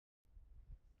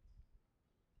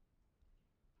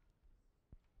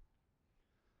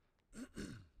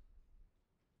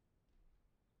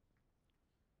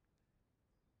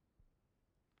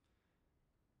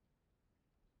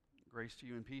Grace to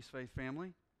you and peace, Faith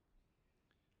family.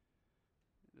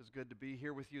 It is good to be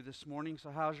here with you this morning.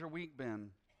 So how's your week been?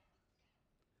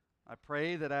 I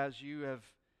pray that as you have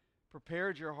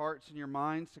prepared your hearts and your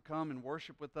minds to come and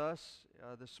worship with us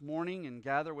this morning and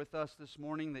gather with us this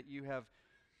morning, that you have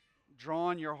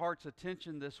drawn your heart's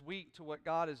attention this week to what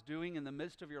God is doing in the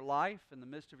midst of your life, in the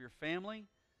midst of your family.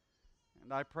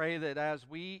 And I pray that as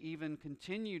we even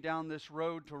continue down this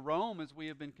road to Rome, as we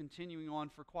have been continuing on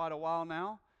for quite a while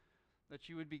now, that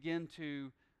you would begin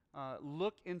to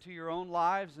look into your own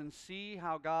lives and see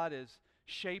how God is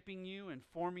shaping you and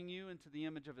forming you into the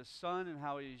image of His Son, and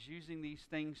how He is using these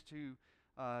things to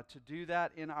do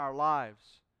that in our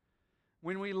lives.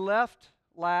 When we left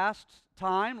last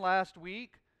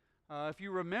week, if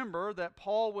you remember, that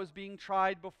Paul was being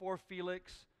tried before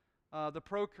Felix, the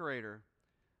procurator.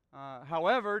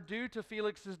 However, due to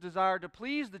Felix's desire to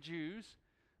please the Jews,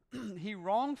 he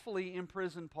wrongfully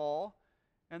imprisoned Paul.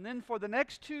 And then for the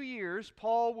next 2 years,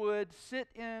 Paul would sit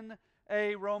in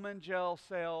a Roman jail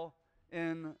cell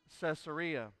in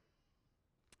Caesarea.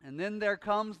 And then there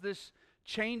comes this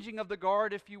changing of the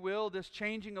guard, if you will, this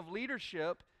changing of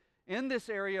leadership in this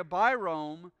area by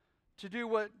Rome due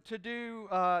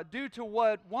to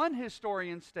what one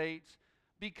historian states,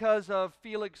 because of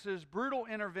Felix's brutal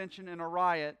intervention in a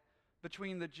riot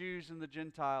between the Jews and the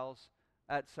Gentiles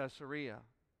at Caesarea.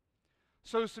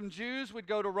 So some Jews would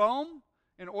go to Rome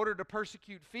in order to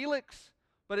persecute Felix,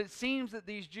 but it seems that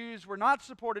these Jews were not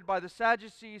supported by the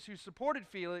Sadducees, who supported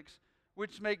Felix,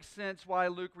 which makes sense why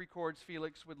Luke records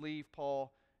Felix would leave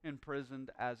Paul imprisoned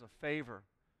as a favor.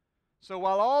 So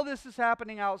while all this is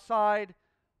happening outside,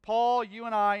 Paul, you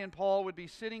and I and Paul would be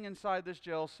sitting inside this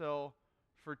jail cell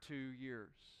for 2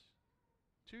 years.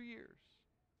 2 years.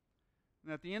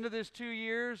 And at the end of this 2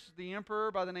 years, the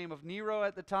emperor by the name of Nero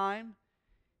at the time,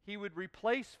 he would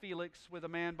replace Felix with a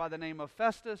man by the name of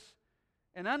Festus.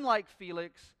 And unlike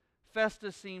Felix,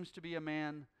 Festus seems to be a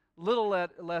man little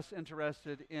less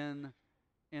interested in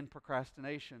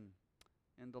procrastination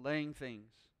and delaying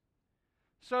things.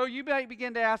 So you may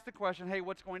begin to ask the question, hey,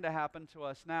 what's going to happen to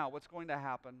us now? What's going to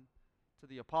happen to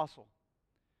the apostle?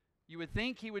 You would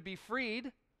think he would be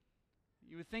freed.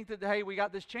 You would think that, hey, we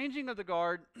got this changing of the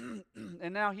guard,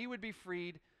 and now he would be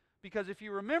freed, because if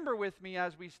you remember with me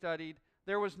as we studied,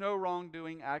 there was no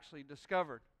wrongdoing actually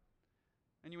discovered.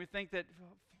 And you would think that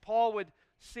Paul would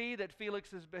see that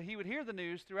he would hear the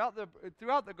news throughout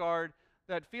the guard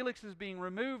that Felix is being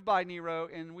removed by Nero,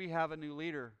 and we have a new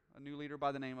leader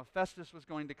by the name of Festus was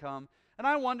going to come. And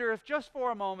I wonder if just for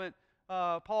a moment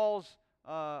Paul's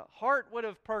heart would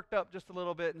have perked up just a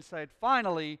little bit and said,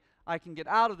 finally, I can get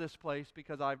out of this place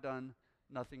because I've done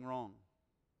nothing wrong.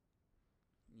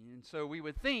 And so we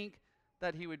would think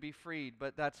that he would be freed,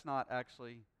 but that's not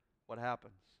actually what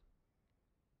happens.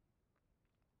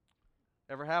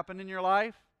 Ever happened in your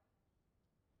life?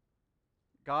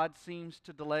 God seems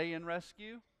to delay in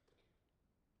rescue.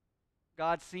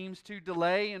 God seems to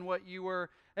delay in what you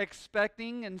were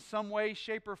expecting in some way,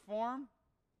 shape, or form.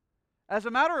 As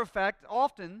a matter of fact,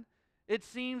 often it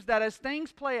seems that as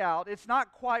things play out, it's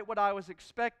not quite what I was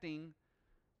expecting,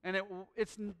 and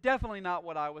it's definitely not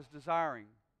what I was desiring.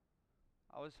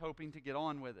 I was hoping to get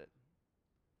on with it.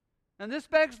 And this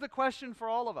begs the question for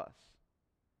all of us.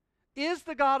 Is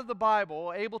the God of the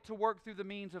Bible able to work through the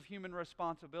means of human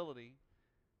responsibility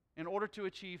in order to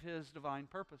achieve His divine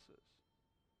purposes?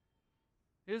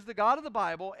 Is the God of the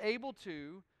Bible able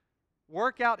to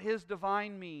work out His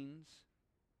divine means,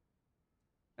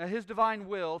 His divine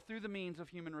will through the means of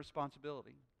human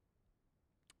responsibility?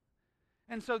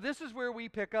 And so this is where we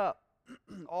pick up.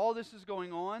 All this is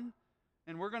going on,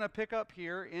 and we're going to pick up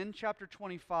here in chapter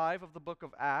 25 of the book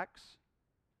of Acts.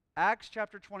 Acts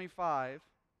chapter 25.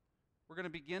 We're going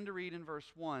to begin to read in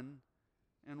verse 1,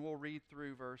 and we'll read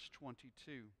through verse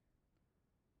 22.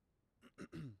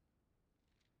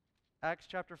 Acts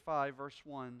chapter 5, verse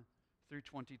 1 through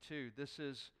 22. This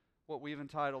is what we've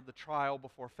entitled the trial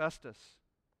before Festus.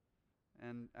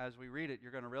 And as we read it,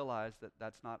 you're going to realize that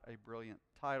that's not a brilliant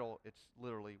title. It's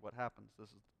literally what happens. This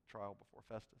is the trial before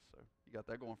Festus. So you got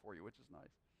that going for you, which is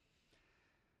nice.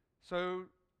 So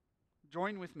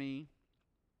join with me.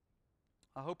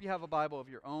 I hope you have a Bible of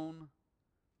your own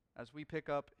as we pick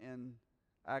up in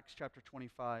Acts chapter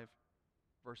 25,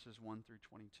 verses 1 through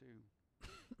 22.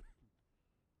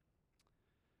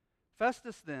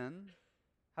 Festus then,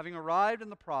 having arrived in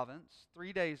the province,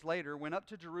 3 days later, went up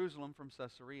to Jerusalem from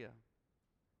Caesarea.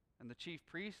 And the chief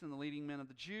priests and the leading men of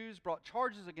the Jews brought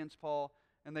charges against Paul,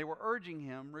 and they were urging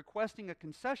him, requesting a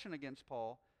concession against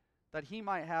Paul, that he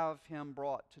might have him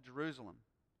brought to Jerusalem,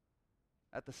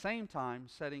 at the same time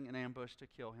setting an ambush to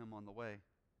kill him on the way.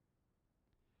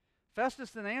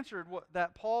 Festus then answered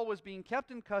that Paul was being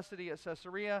kept in custody at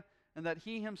Caesarea and that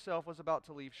he himself was about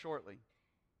to leave shortly.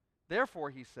 Therefore,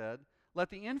 he said, let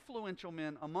the influential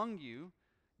men among you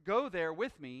go there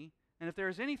with me, and if there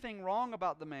is anything wrong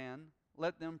about the man,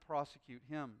 let them prosecute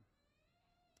him.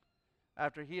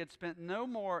 After he had spent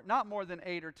not more than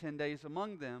 8 or 10 days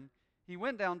among them, he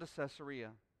went down to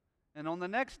Caesarea, and on the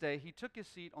next day he took his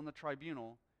seat on the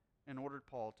tribunal and ordered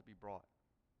Paul to be brought.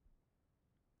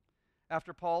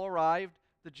 After Paul arrived,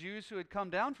 the Jews who had come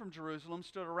down from Jerusalem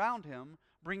stood around him,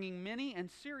 bringing many and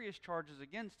serious charges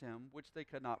against him, which they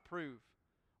could not prove.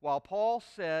 While Paul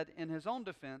said in his own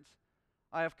defense,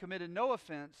 I have committed no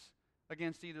offense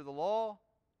against either the law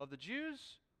of the Jews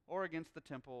or against the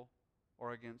temple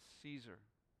or against Caesar.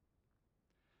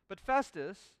 But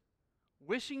Festus,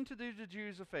 wishing to do the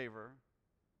Jews a favor,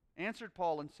 answered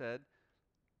Paul and said,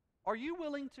 are you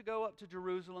willing to go up to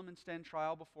Jerusalem and stand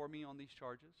trial before me on these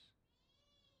charges?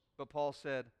 But Paul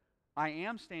said, I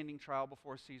am standing trial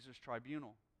before Caesar's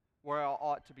tribunal, where I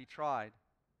ought to be tried.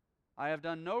 I have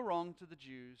done no wrong to the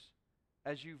Jews,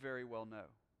 as you very well know.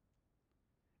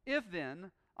 If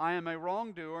then I am a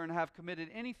wrongdoer and have committed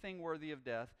anything worthy of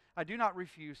death, I do not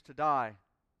refuse to die.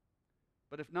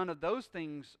 But if none of those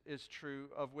things is true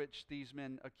of which these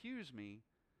men accuse me,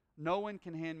 no one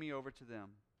can hand me over to them.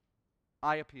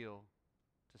 I appeal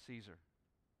to Caesar.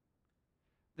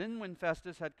 Then when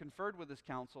Festus had conferred with his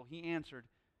council, he answered,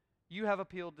 you have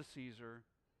appealed to Caesar,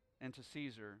 and to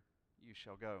Caesar you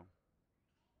shall go.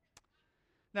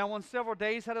 Now when several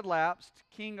days had elapsed,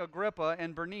 King Agrippa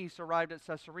and Bernice arrived at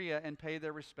Caesarea and paid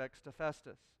their respects to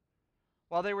Festus.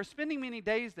 While they were spending many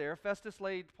days there, Festus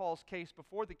laid Paul's case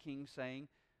before the king, saying,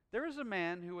 there is a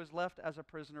man who was left as a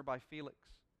prisoner by Felix.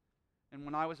 And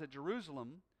when I was at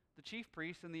Jerusalem, the chief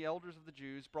priests and the elders of the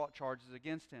Jews brought charges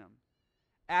against him,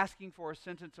 asking for a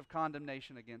sentence of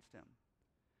condemnation against him.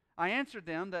 I answered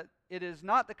them that it is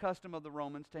not the custom of the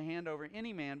Romans to hand over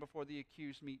any man before the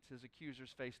accused meets his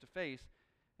accusers face to face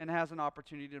and has an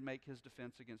opportunity to make his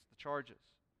defense against the charges.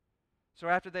 So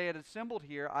after they had assembled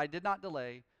here, I did not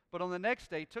delay, but on the next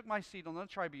day took my seat on the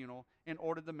tribunal and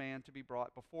ordered the man to be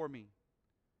brought before me.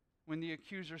 When the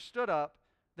accusers stood up,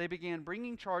 they began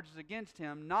bringing charges against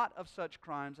him, not of such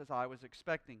crimes as I was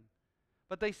expecting.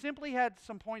 But they simply had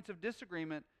some points of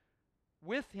disagreement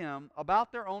with him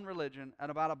about their own religion and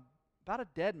about a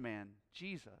dead man,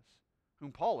 Jesus,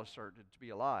 whom Paul asserted to be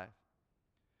alive.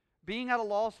 Being at a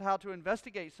loss how to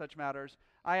investigate such matters,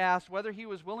 I asked whether he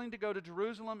was willing to go to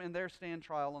Jerusalem and there stand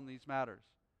trial on these matters.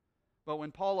 But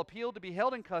when Paul appealed to be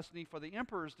held in custody for the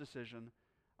emperor's decision,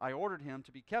 I ordered him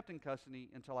to be kept in custody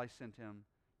until I sent him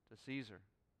to Caesar.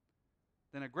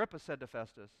 Then Agrippa said to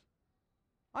Festus,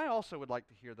 I also would like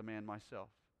to hear the man myself.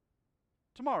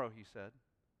 Tomorrow, he said,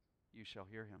 you shall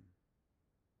hear him.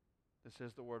 This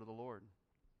is the word of the Lord.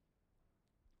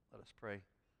 Let us pray.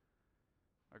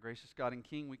 Our gracious God and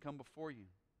King, we come before you.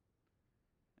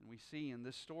 And we see in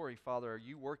this story, Father, are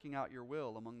you working out your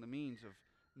will among the means of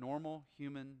normal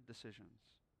human decisions?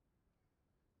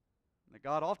 And that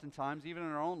God, oftentimes, even in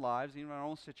our own lives, even in our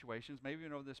own situations, maybe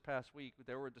even over this past week,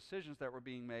 there were decisions that were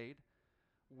being made,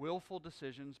 willful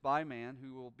decisions by man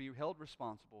who will be held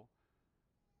responsible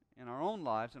in our own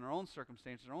lives, in our own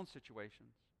circumstances, our own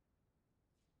situations.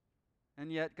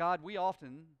 And yet, God, we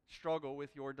often struggle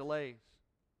with your delays.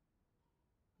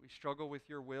 We struggle with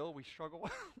your will. We struggle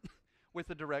with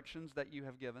the directions that you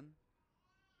have given.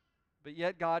 But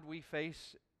yet, God, we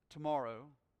face tomorrow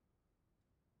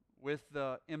with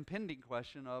the impending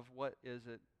question of what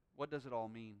does it all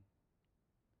mean?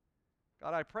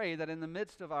 God, I pray that in the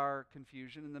midst of our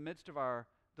confusion, in the midst of our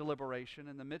deliberation,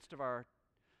 in the midst of our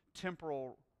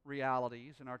temporal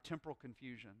realities and our temporal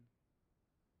confusion,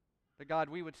 that God,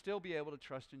 we would still be able to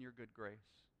trust in your good grace.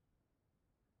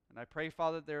 And I pray,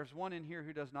 Father, that there's one in here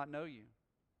who does not know you.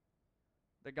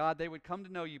 That, God, they would come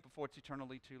to know you before it's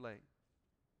eternally too late.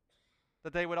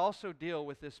 That they would also deal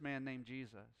with this man named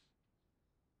Jesus,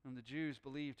 whom the Jews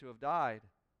believe to have died,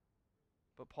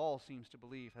 but Paul seems to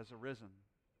believe has arisen.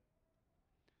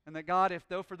 And that, God,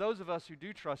 for those of us who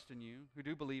do trust in you, who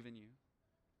do believe in you,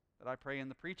 that I pray in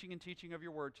the preaching and teaching of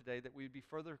your word today that we would be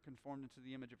further conformed into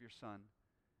the image of your Son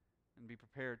and be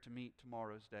prepared to meet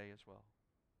tomorrow's day as well.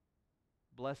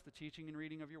 Bless the teaching and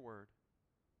reading of your word.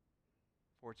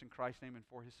 For it's in Christ's name and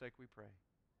for his sake we pray.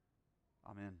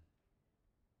 Amen.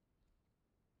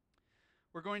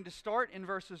 We're going to start in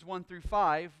verses 1 through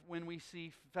 5 when we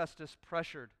see Festus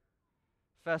pressured.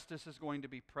 Festus is going to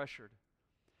be pressured.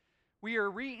 We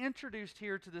are reintroduced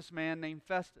here to this man named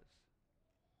Festus.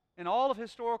 In all of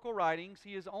historical writings,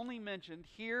 he is only mentioned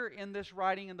here in this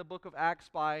writing in the book of Acts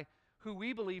by who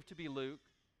we believe to be Luke,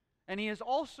 And he is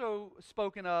also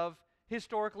spoken of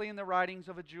historically in the writings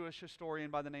of a Jewish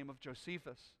historian by the name of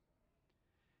Josephus.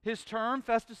 His term,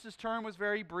 Festus's term, was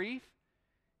very brief.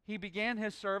 He began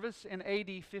his service in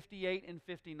AD 58 and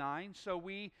 59, so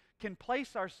we can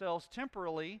place ourselves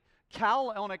temporally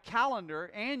on a calendar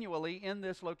annually in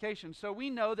this location. So we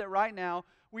know that right now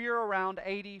we are around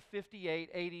AD 58,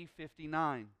 AD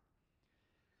 59.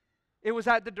 It was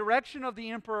at the direction of the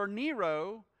Emperor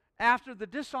Nero after the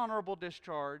dishonorable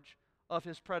discharge of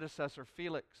his predecessor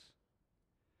Felix.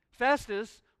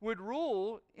 Festus would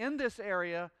rule in this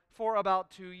area for about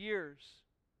 2 years,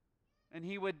 and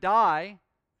he would die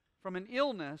from an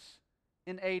illness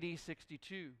in AD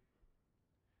 62.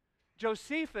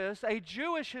 Josephus, a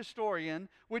Jewish historian,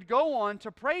 would go on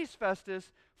to praise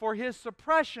Festus for his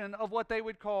suppression of what they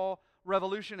would call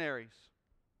revolutionaries.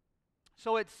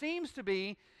 So it seems to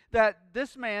be that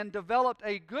this man developed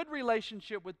a good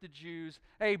relationship with the Jews,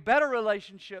 a better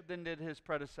relationship than did his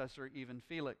predecessor, even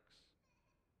Felix.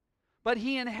 But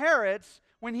he inherits,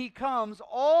 when he comes,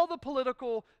 all the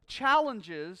political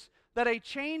challenges that a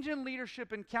change in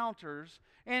leadership encounters,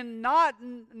 and not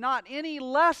any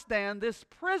less than this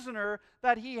prisoner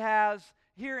that he has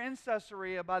here in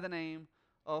Caesarea by the name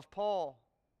of Paul.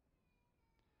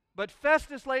 But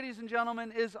Festus, ladies and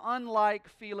gentlemen, is unlike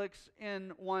Felix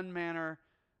in one manner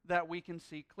that we can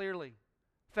see clearly.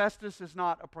 Festus is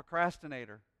not a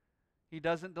procrastinator. He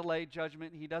doesn't delay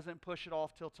judgment. He doesn't push it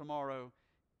off till tomorrow.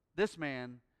 This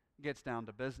man gets down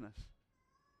to business.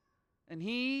 And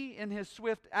he, in his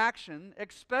swift action,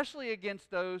 especially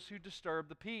against those who disturb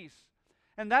the peace.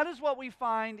 And that is what we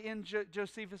find in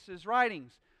Josephus'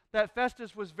 writings, that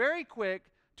Festus was very quick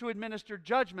to administer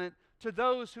judgment to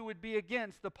those who would be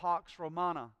against the Pax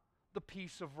Romana, the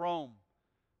peace of Rome.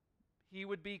 He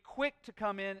would be quick to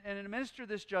come in and administer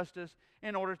this justice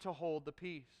in order to hold the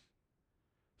peace.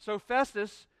 So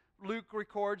Festus, Luke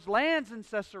records, lands in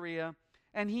Caesarea,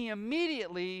 and he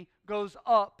immediately goes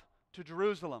up to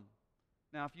Jerusalem.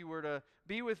 Now, if you were to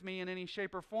be with me in any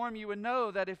shape or form, you would know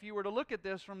that if you were to look at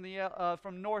this from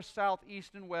north, south,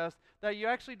 east, and west, that you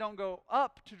actually don't go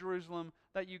up to Jerusalem,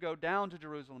 that you go down to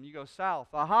Jerusalem. You go south.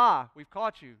 Aha, we've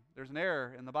caught you. There's an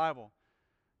error in the Bible.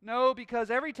 No,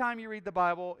 because every time you read the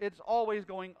Bible, it's always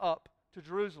going up to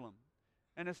Jerusalem.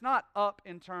 And it's not up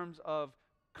in terms of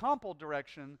compal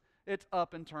direction, it's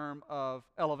up in terms of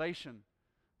elevation.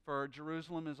 For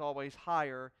Jerusalem is always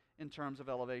higher in terms of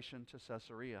elevation to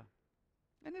Caesarea.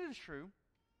 And it is true.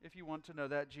 If you want to know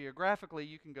that geographically,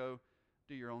 you can go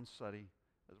do your own study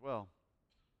as well.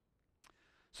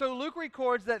 So Luke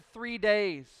records that 3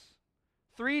 days,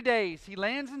 he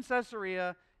lands in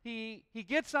Caesarea, he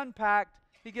gets unpacked,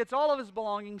 he gets all of his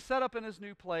belongings set up in his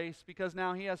new place because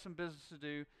now he has some business to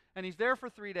do, and he's there for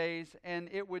 3 days, and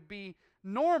it would be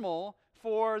normal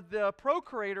for the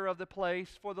procurator of the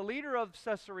place, for the leader of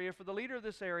Caesarea, for the leader of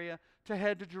this area, to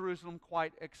head to Jerusalem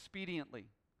quite expediently.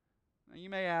 Now you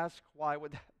may ask, why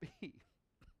would that be?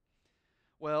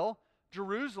 Well,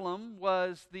 Jerusalem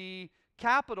was the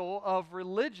capital of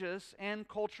religious and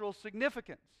cultural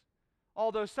significance.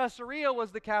 Although Caesarea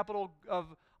was the capital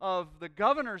of the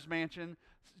governor's mansion,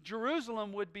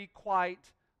 Jerusalem would be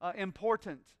quite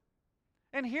important.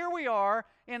 And here we are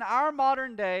in our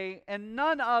modern day, and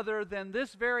none other than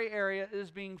this very area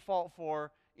is being fought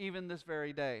for even this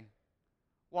very day.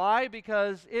 Why?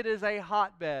 Because it is a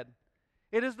hotbed.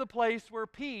 It is the place where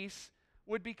peace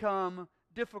would become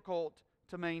difficult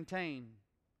to maintain.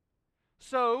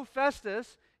 So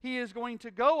Festus, he is going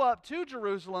to go up to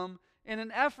Jerusalem in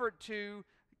an effort to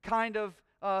kind of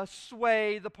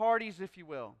sway the parties, if you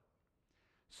will.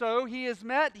 So he is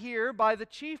met here by the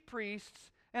chief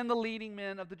priests and the leading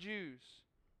men of the Jews.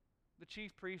 The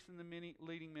chief priests and the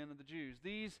leading men of the Jews.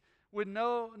 These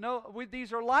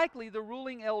are likely the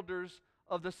ruling elders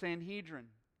of the Sanhedrin.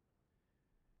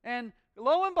 And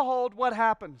lo and behold, what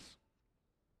happens?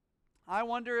 I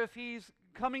wonder if he's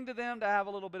coming to them to have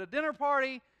a little bit of dinner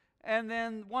party, and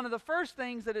then one of the first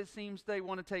things that it seems they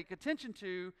want to take attention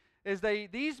to is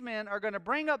these men are going to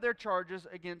bring up their charges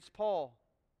against Paul.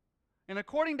 And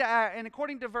according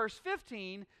to verse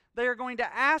 15, they are going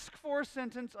to ask for a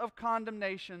sentence of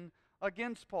condemnation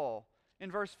against Paul.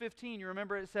 In verse 15, you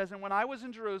remember it says, "And when I was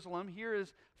in Jerusalem," here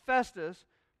is Festus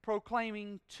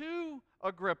proclaiming to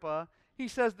Agrippa, he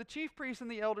says, "The chief priests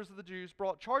and the elders of the Jews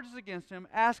brought charges against him,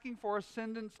 asking for a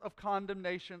sentence of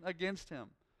condemnation against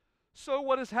him." So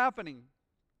what is happening?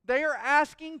 They are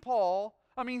asking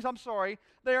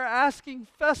they are asking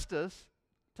Festus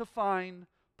to find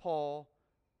Paul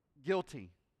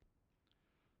guilty.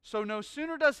 So no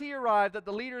sooner does he arrive that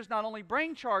the leaders not only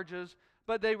bring charges,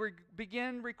 but they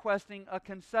begin requesting a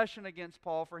concession against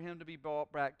Paul for him to be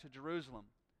brought back to Jerusalem.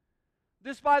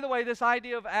 This, by the way, this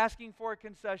idea of asking for a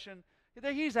concession,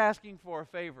 that he's asking for a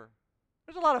favor.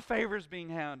 There's a lot of favors being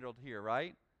handled here,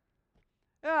 right?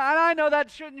 Yeah, and I know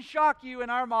that shouldn't shock you in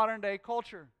our modern day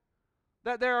culture,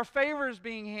 that there are favors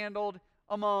being handled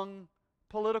among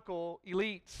political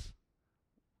elites.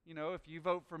 You know, if you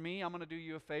vote for me, I'm going to do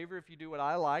you a favor. If you do what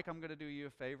I like, I'm going to do you a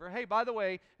favor. Hey, by the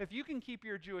way, if you can keep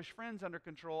your Jewish friends under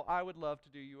control, I would love to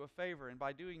do you a favor. And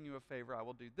by doing you a favor, I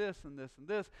will do this and this and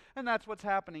this. And that's what's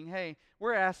happening. Hey,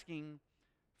 we're asking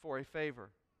for a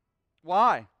favor.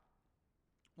 Why?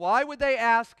 Why would they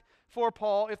ask for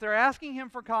Paul? If they're asking him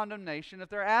for condemnation, if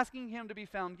they're asking him to be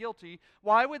found guilty,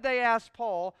 why would they ask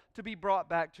Paul to be brought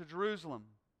back to Jerusalem?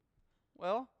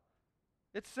 Well,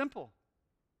 it's simple.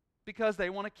 Because they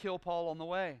want to kill Paul on the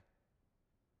way.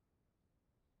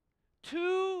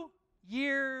 2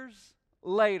 years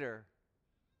later,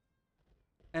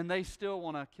 and they still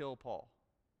want to kill Paul.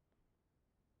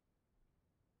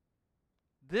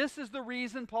 This is the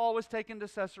reason Paul was taken to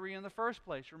Caesarea in the first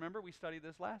place. Remember, we studied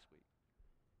this last week.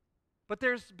 But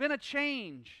there's been a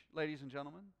change, ladies and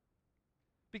gentlemen.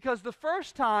 Because the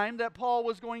first time that Paul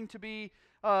was going to be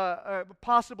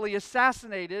possibly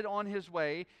assassinated on his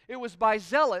way, it was by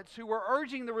zealots who were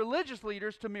urging the religious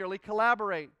leaders to merely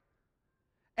collaborate.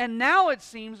 And now it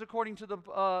seems, according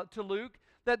to Luke,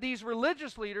 that these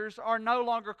religious leaders are no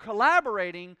longer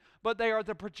collaborating, but they are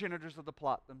the progenitors of the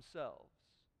plot themselves.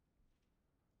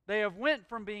 They have went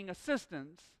from being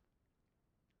assistants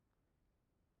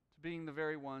to being the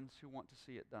very ones who want to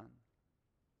see it done.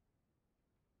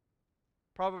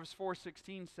 Proverbs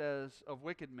 4:16 says of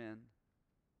wicked men,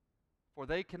 "For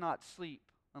they cannot sleep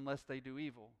unless they do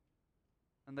evil,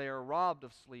 and they are robbed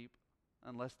of sleep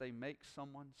unless they make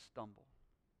someone stumble."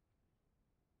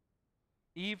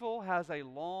 Evil has a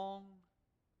long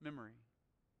memory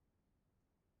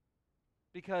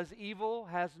because evil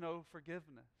has no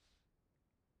forgiveness.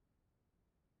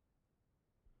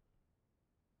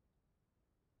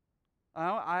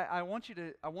 I want you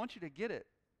to get it.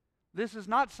 This is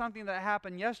not something that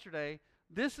happened yesterday.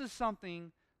 This is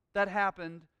something that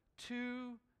happened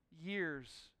 2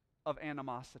 years of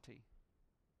animosity.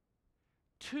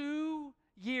 2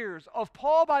 years of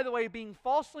Paul, by the way, being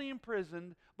falsely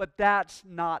imprisoned, but that's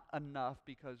not enough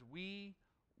because we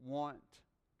want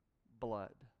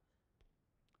blood.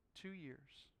 2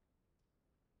 years.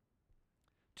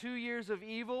 2 years of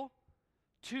evil,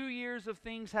 2 years of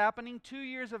things happening, 2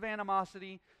 years of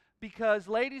animosity. Because,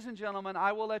 ladies and gentlemen,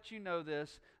 I will let you know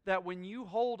this, that when you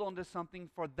hold on to something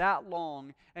for that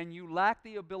long and you lack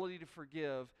the ability to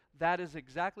forgive, that is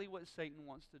exactly what Satan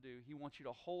wants to do. He wants you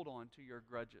to hold on to your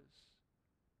grudges.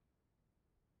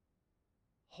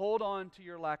 Hold on to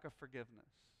your lack of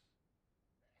forgiveness.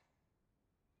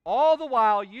 All the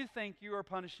while you think you are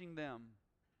punishing them,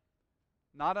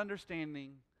 not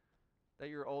understanding that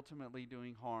you're ultimately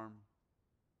doing harm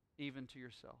even to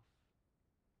yourself.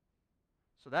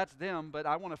 So that's them, but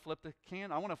I want to flip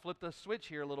the switch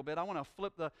here a little bit. I want to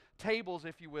flip the tables,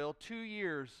 if you will. 2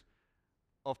 years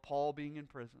of Paul being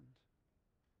imprisoned.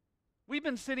 We've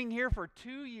been sitting here for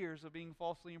 2 years of being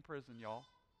falsely imprisoned, y'all.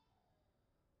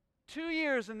 2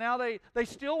 years, and now they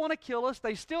still want to kill us.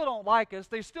 They still don't like us.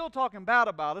 They're still talking bad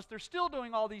about us. They're still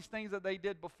doing all these things that they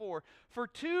did before. For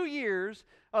 2 years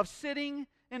of sitting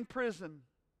in prison.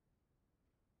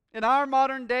 In our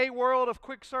modern day world of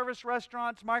quick service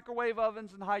restaurants, microwave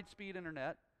ovens, and high-speed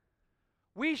internet,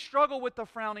 we struggle with the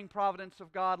frowning providence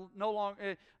of God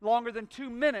longer than 2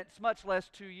 minutes, much less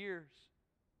 2 years.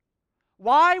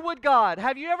 Why would God?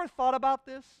 Have you ever thought about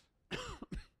this?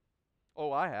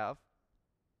 Oh, I have.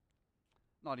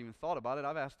 Not even thought about it.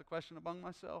 I've asked the question among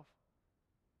myself.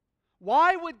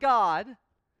 Why would God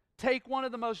take one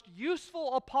of the most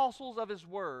useful apostles of His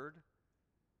Word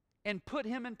and put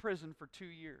him in prison for 2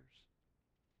 years?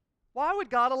 Why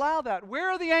would God allow that? Where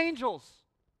are the angels?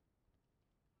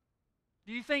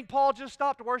 Do you think Paul just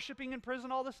stopped worshiping in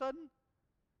prison all of a sudden?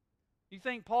 You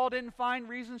think Paul didn't find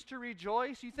reasons to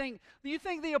rejoice? You think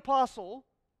the apostle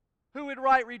who would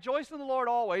write, "Rejoice in the Lord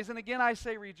always," and again I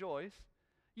say rejoice,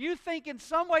 you think in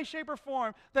some way, shape, or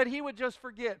form that he would just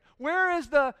forget? Where is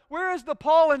the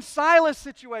Paul and Silas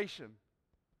situation?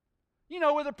 You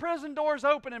know, where the prison doors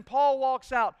open and Paul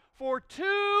walks out. For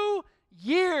 2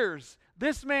 years,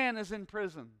 this man is in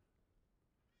prison.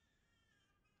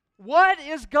 What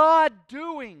is God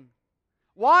doing?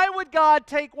 Why would God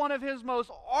take one of His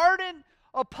most ardent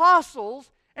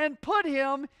apostles and put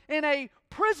him in a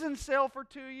prison cell for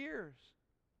 2 years?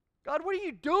 God, what are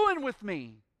you doing with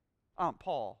me?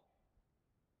 Paul.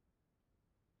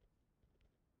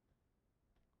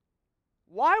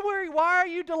 Why are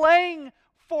you delaying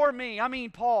for me? I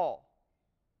mean, Paul.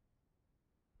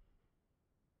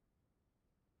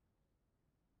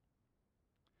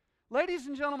 Ladies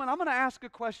and gentlemen, I'm going to ask a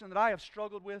question that I have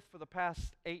struggled with for the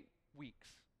past 8 weeks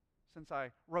since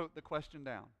I wrote the question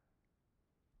down.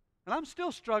 And I'm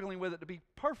still struggling with it, to be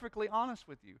perfectly honest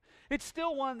with you. It's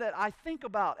still one that I think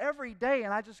about every day,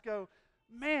 and I just go,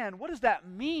 man, what does that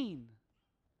mean?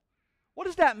 What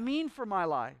does that mean for my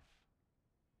life?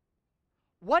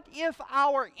 What if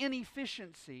our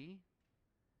inefficiency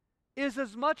is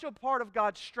as much a part of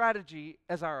God's strategy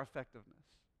as our effectiveness?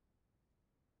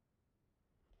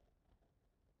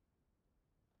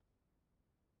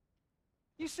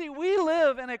 You see, we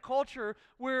live in a culture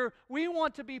where we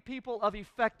want to be people of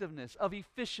effectiveness, of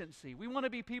efficiency. We want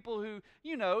to be people who,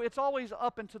 it's always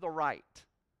up and to the right.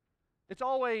 It's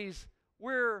always,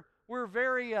 we're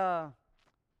very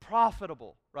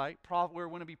profitable, right? We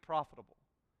want to be profitable.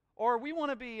 Or we want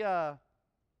to be, I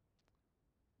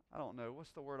don't know,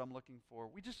 what's the word I'm looking for?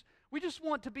 We just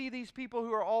want to be these people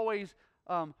who are always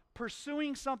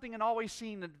pursuing something and always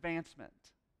seeing advancement.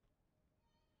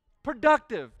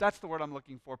 Productive, that's the word I'm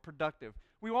looking for, productive.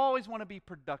 We always want to be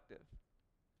productive.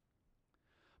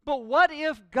 But what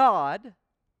if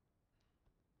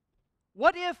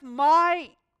my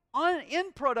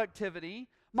improductivity,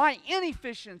 my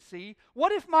inefficiency,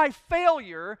 what if my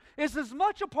failure is as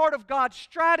much a part of God's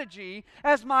strategy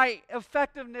as my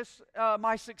effectiveness,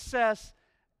 my success,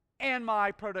 and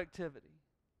my productivity?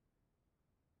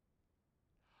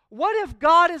 What if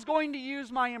God is going to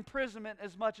use my imprisonment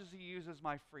as much as He uses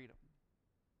my freedom?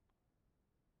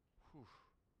 Whew.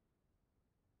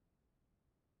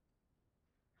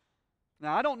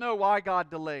 Now, I don't know why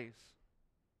God delays.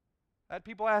 I had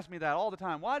people ask me that all the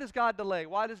time. Why does God delay?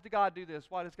 Why does God do this?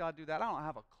 Why does God do that? I don't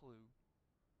have a clue.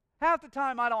 Half the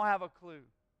time, I don't have a clue.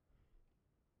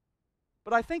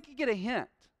 But I think you get a hint.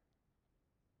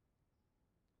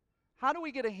 How do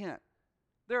we get a hint?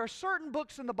 There are certain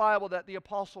books in the Bible that the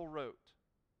apostle wrote,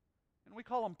 and we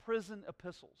call them prison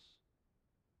epistles.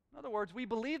 In other words, we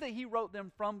believe that he wrote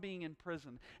them from being in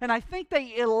prison. And I think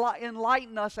they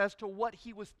enlighten us as to what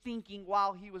he was thinking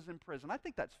while he was in prison. I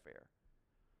think that's fair.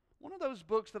 One of those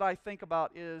books that I think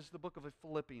about is the book of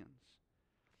Philippians.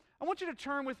 I want you to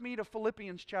turn with me to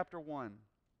Philippians chapter 1.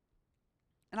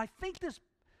 And I think this,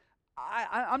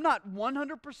 I'm not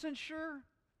 100% sure.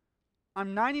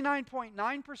 I'm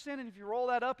 99.9%, and if you roll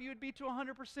that up, you would be to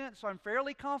 100%, so I'm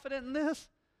fairly confident in this.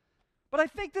 But I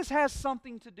think this has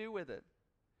something to do with it.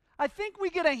 I think we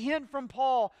get a hint from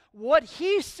Paul what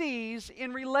he sees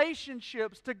in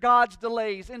relationships to God's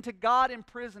delays and to God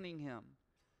imprisoning him.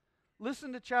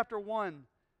 Listen to chapter 1.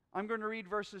 I'm going to read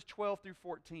verses 12 through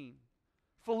 14.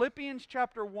 Philippians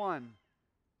chapter 1,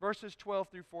 verses 12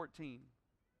 through 14.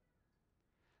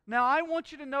 Now I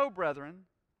want you to know, brethren,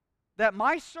 that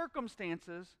my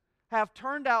circumstances have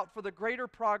turned out for the greater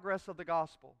progress of the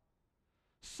gospel,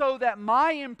 so that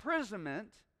my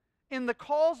imprisonment in the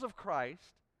cause of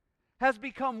Christ has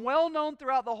become well known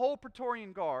throughout the whole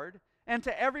Praetorian Guard and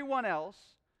to everyone else,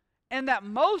 and that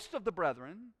most of the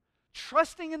brethren,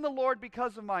 trusting in the Lord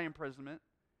because of my imprisonment,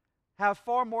 have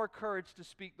far more courage to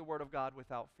speak the word of God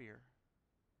without fear.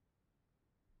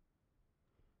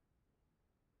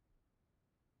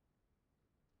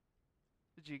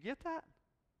 Did you get that?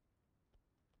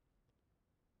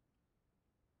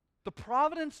 The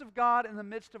providence of God in the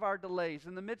midst of our delays,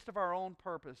 in the midst of our own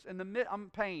purpose, in the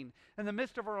pain, in the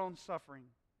midst of our own suffering.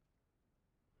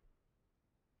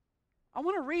 I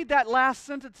want to read that last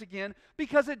sentence again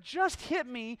because it just hit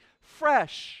me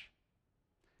fresh.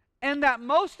 And that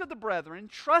most of the brethren,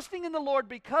 trusting in the Lord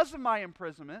because of my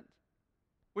imprisonment,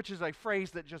 which is a phrase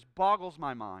that just boggles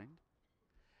my mind,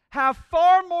 have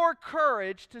far more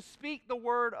courage to speak the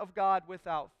word of God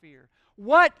without fear.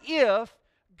 What if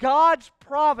God's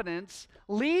providence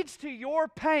leads to your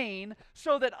pain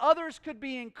so that others could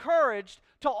be encouraged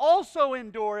to also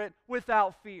endure it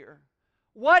without fear?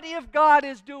 What if God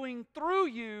is doing through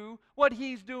you what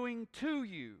He's doing to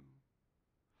you?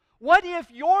 What if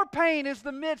your pain is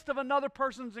the midst of another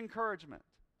person's encouragement?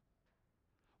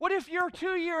 What if your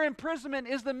 2-year imprisonment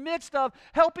is the midst of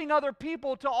helping other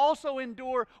people to also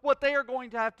endure what they are going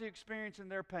to have to experience in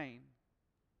their pain?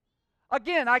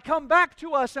 Again, I come back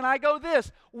to us and I go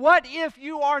this. What if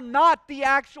you are not the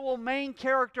actual main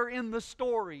character in the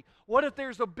story? What if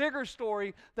there's a bigger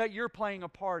story that you're playing a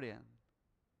part in?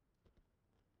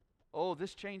 Oh,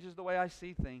 this changes the way I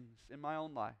see things in my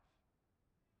own life.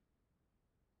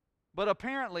 But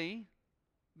apparently,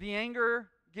 the anger,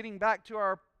 getting back to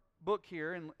our book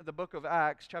here in the book of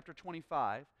Acts, chapter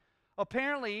 25,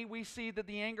 apparently we see that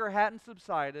the anger hadn't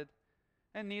subsided,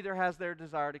 and neither has their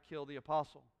desire to kill the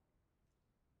apostle.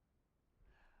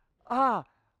 I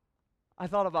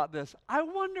thought about this. I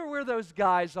wonder where those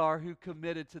guys are who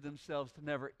committed to themselves to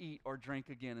never eat or drink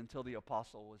again until the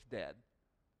apostle was dead.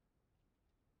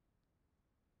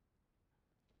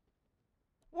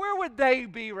 Where would they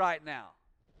be right now?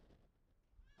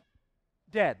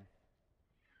 Dead.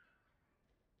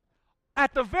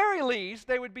 At the very least,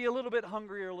 they would be a little bit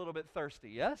hungry or a little bit thirsty,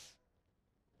 yes?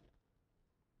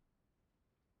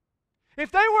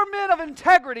 If they were men of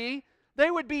integrity,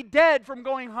 they would be dead from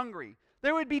going hungry.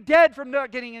 They would be dead from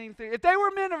not getting anything. If they were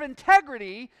men of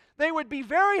integrity, they would be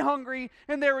very hungry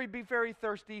and they would be very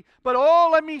thirsty. But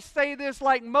let me say this,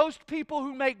 like most people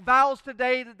who make vows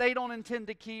today that they don't intend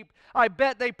to keep, I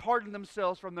bet they pardon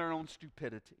themselves from their own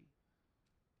stupidity.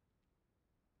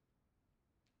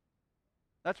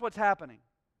 That's what's happening.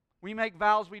 We make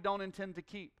vows we don't intend to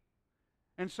keep.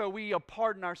 And so we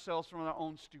pardon ourselves from our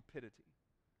own stupidity.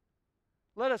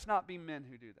 Let us not be men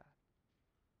who do that.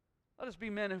 Let us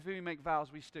be men, if we make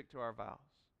vows, we stick to our vows.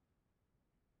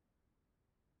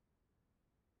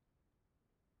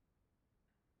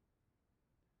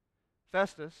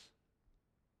 Festus,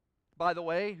 by the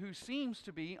way, who seems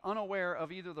to be unaware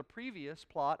of either the previous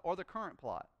plot or the current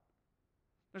plot.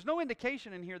 There's no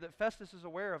indication in here that Festus is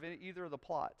aware of either of the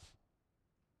plots.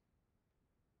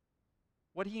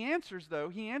 What he answers, though,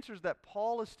 he answers that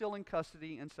Paul is still in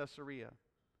custody in Caesarea.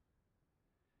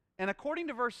 And according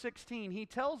to verse 16, he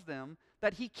tells them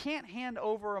that he can't hand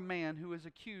over a man who is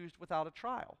accused without a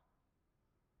trial.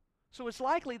 So it's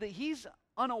likely that he's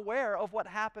unaware of what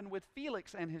happened with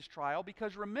Felix and his trial,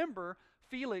 because remember,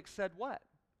 Felix said what?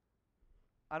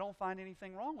 I don't find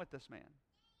anything wrong with this man.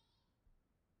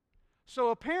 So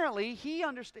apparently he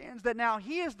understands that now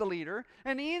he is the leader,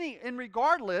 and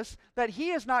regardless that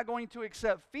he is not going to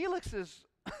accept Felix's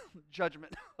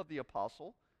judgment of the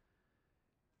apostle,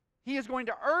 he is going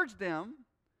to urge them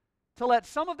to let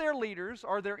some of their leaders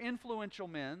or their influential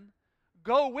men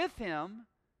go with him,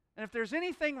 and if there's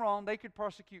anything wrong, they could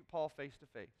prosecute Paul face to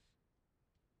face.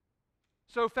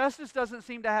 So Festus doesn't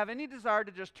seem to have any desire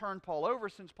to just turn Paul over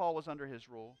since Paul was under his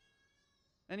rule,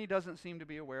 and he doesn't seem to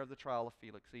be aware of the trial of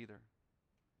Felix either.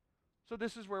 So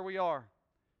this is where we are.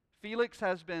 Felix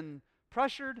has been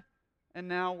pressured, and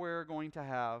now we're going to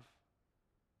have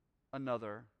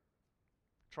another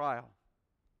trial.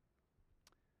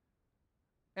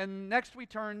 And next we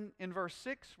turn, in verse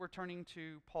 6, we're turning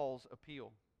to Paul's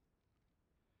appeal.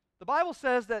 The Bible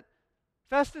says that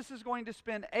Festus is going to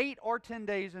spend 8 or 10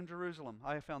 days in Jerusalem.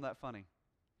 I found that funny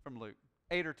from Luke.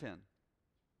 8 or 10.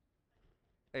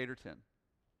 8 or 10.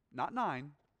 Not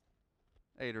 9.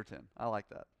 8 or 10. I like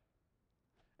that.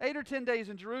 8 or 10 days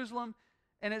in Jerusalem,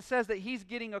 and it says that he's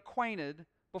getting acquainted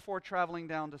before traveling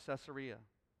down to Caesarea.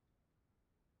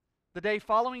 The day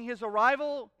following his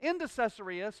arrival into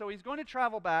Caesarea, so he's going to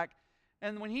travel back,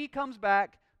 and when he comes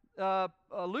back,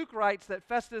 Luke writes that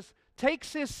Festus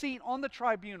takes his seat on the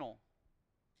tribunal.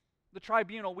 The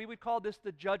tribunal, we would call this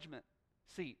the judgment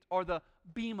seat, or the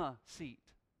bema seat.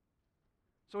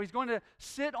 So he's going to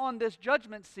sit on this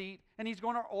judgment seat, and he's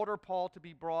going to order Paul to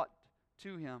be brought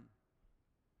to him.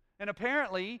 And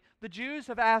apparently, the Jews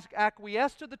have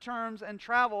acquiesced to the terms and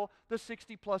travel the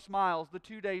 60-plus miles, the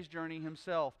 2 days' journey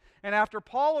himself. And after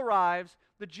Paul arrives,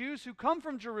 the Jews who come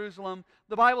from Jerusalem,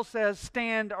 the Bible says,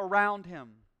 stand around him.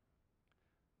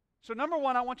 So number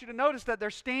one, I want you to notice that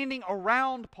they're standing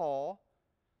around Paul.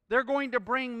 They're going to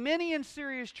bring many and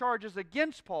serious charges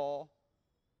against Paul,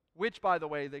 which, by the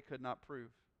way, they could not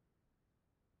prove.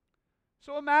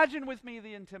 So imagine with me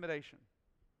the intimidation.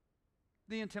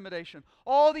 The intimidation.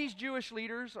 All these Jewish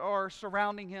leaders are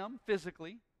surrounding him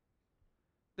physically.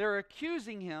 They're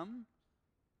accusing him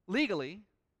legally.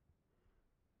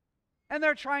 And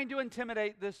they're trying to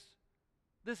intimidate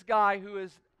this guy who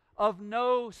is of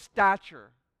no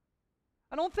stature.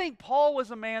 I don't think Paul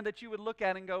was a man that you would look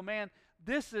at and go, man,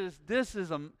 this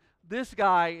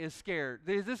guy is scared.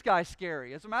 This guy's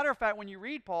scary. As a matter of fact, when you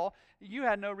read Paul, you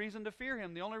had no reason to fear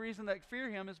him. The only reason that fear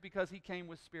him is because he came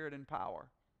with spirit and power.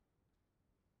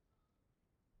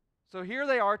 So here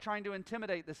they are trying to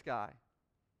intimidate this guy.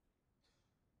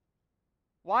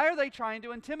 Why are they trying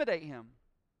to intimidate him?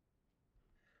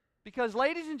 Because,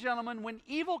 ladies and gentlemen, when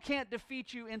evil can't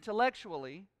defeat you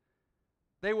intellectually,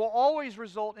 they will always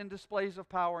result in displays of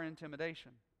power and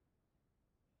intimidation.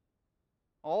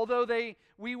 Although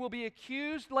we will be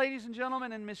accused, ladies and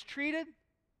gentlemen, and mistreated,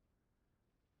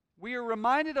 we are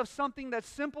reminded of something that's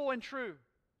simple and true,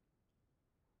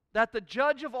 that the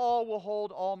judge of all will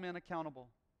hold all men accountable.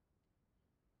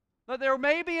 That there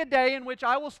may be a day in which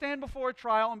I will stand before a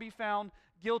trial and be found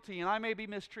guilty, and I may be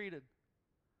mistreated.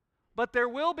 But there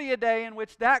will be a day in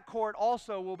which that court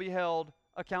also will be held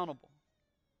accountable.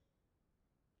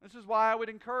 This is why I would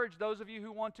encourage those of you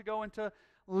who want to go into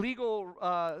legal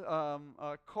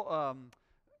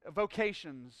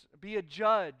vocations, be a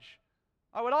judge.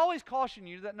 I would always caution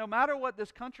you that no matter what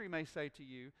this country may say to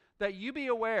you, that you be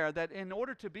aware that in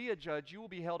order to be a judge, you will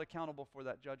be held accountable for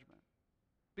that judgment.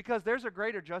 Because there's a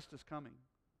greater justice coming.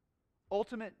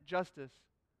 Ultimate justice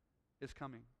is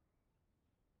coming.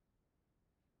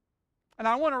 And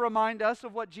I want to remind us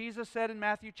of what Jesus said in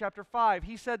Matthew chapter 5.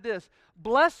 He said this,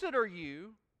 "Blessed are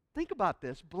you," think about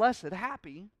this, blessed,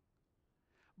 happy.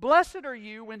 "Blessed are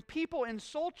you when people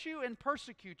insult you and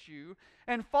persecute you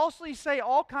and falsely say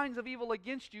all kinds of evil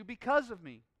against you because of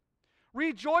me.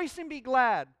 Rejoice and be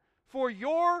glad, for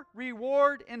your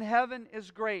reward in heaven is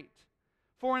great.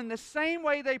 For in the same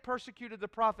way they persecuted the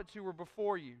prophets who were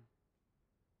before you,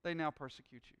 they now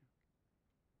persecute you."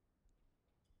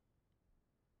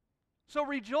 So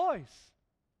rejoice.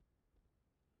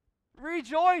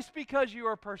 Rejoice because you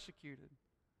are persecuted.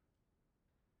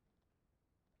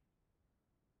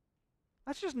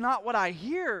 That's just not what I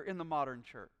hear in the modern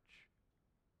church.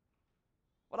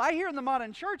 What I hear in the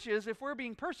modern church is if we're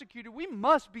being persecuted, we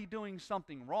must be doing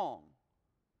something wrong.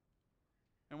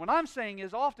 And what I'm saying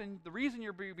is often the reason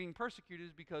you're being persecuted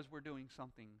is because we're doing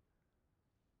something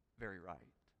very right.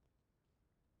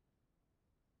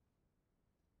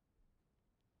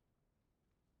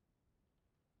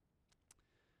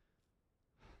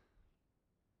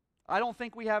 I don't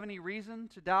think we have any reason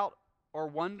to doubt or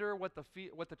wonder what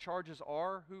the charges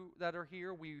are that are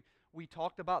here. We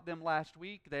talked about them last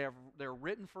week. They're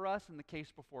written for us in the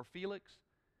case before Felix.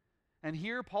 And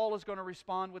here Paul is going to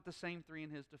respond with the same three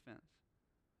in his defense.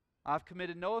 "I've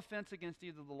committed no offense against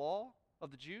either the law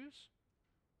of the Jews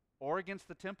or against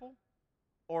the temple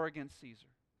or against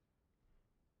Caesar."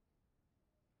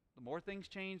 The more things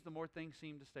change, the more things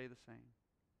seem to stay the same.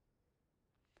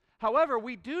 However,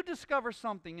 we do discover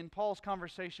something in Paul's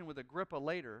conversation with Agrippa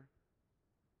later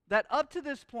that up to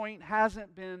this point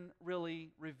hasn't been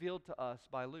really revealed to us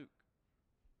by Luke.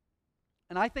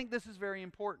 And I think this is very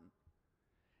important.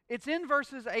 It's in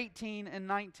verses 18 and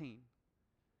 19.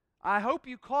 I hope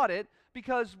you caught it,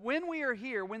 because when we are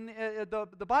here, when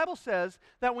the Bible says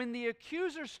that when the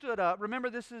accuser stood up, remember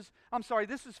this is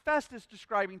Festus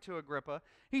describing to Agrippa.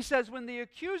 He says, when the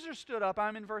accuser stood up,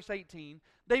 I'm in verse 18,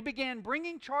 they began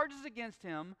bringing charges against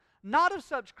him, not of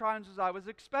such crimes as I was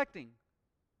expecting.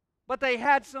 But they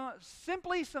had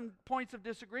simply some points of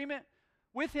disagreement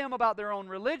with him about their own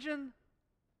religion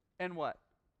and what?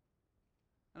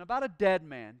 And about a dead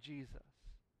man, Jesus,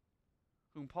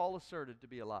 whom Paul asserted to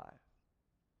be alive.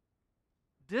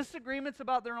 Disagreements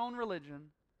about their own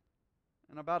religion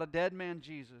and about a dead man,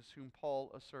 Jesus, whom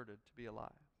Paul asserted to be alive.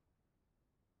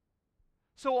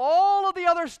 So all of the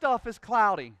other stuff is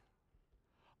cloudy.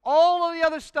 All of the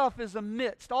other stuff is a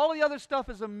mist. All of the other stuff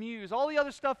is a muse. All the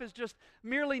other stuff is just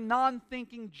merely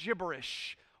non-thinking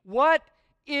gibberish. What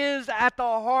is at the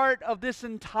heart of this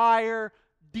entire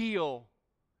deal?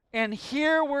 And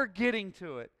here we're getting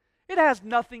to it. It has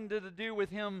nothing to do with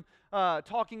him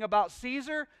talking about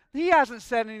Caesar. He hasn't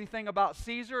said anything about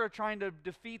Caesar or trying to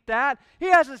defeat that. He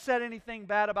hasn't said anything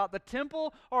bad about the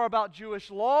temple or about Jewish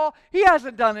law. He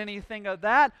hasn't done anything of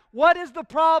that. What is the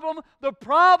problem? The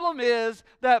problem is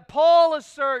that Paul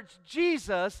asserts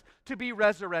Jesus to be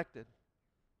resurrected.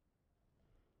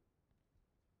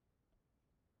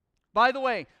 By the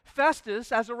way,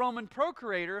 Festus, as a Roman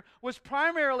procurator, was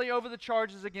primarily over the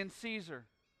charges against Caesar.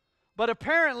 But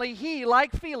apparently he,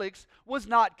 like Felix, was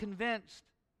not convinced.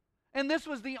 And this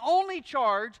was the only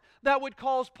charge that would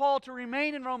cause Paul to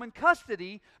remain in Roman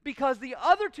custody, because the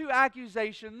other two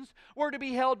accusations were to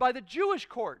be held by the Jewish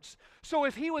courts. So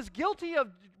if he was guilty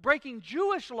of breaking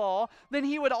Jewish law, then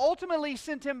he would ultimately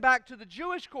send him back to the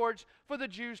Jewish courts for the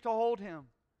Jews to hold him.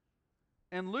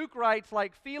 And Luke writes,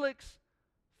 like Felix,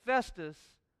 Festus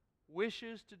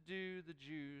wishes to do the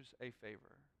Jews a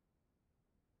favor.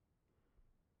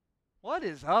 What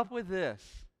is up with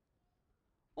this?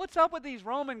 What's up with these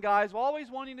Roman guys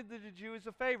always wanting to do the Jews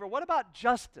a favor? What about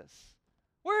justice?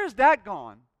 Where has that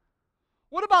gone?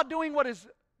 What about doing what is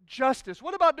justice?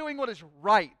 What about doing what is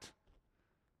right?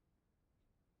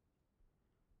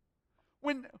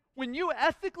 When you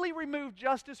ethically remove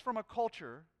justice from a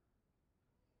culture,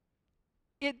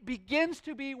 it begins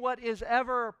to be what is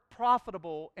ever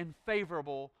profitable and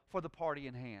favorable for the party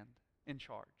in hand, in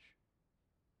charge.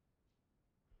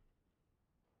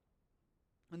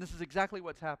 And this is exactly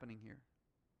what's happening here.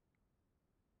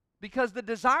 Because the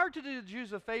desire to do the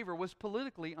Jews a favor was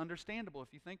politically understandable, if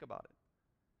you think about it.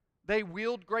 They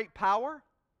wield great power.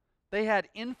 They had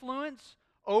influence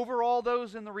over all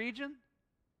those in the region?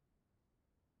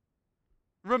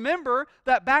 Remember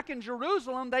that back in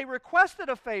Jerusalem, they requested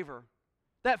a favor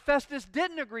that Festus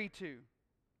didn't agree to.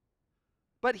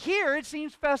 But here, it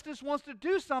seems Festus wants to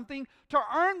do something to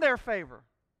earn their favor.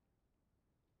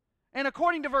 And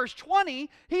according to verse 20,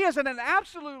 he is at an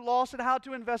absolute loss at how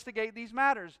to investigate these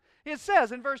matters. It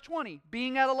says in verse 20,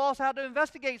 being at a loss how to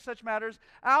investigate such matters,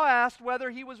 I asked whether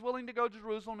he was willing to go to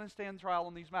Jerusalem and stand trial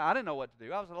on these matters. I didn't know what to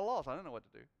do. I was at a loss. I didn't know what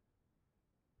to do.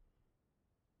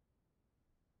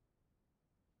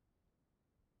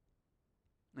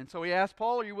 And so he asked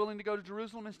Paul, are you willing to go to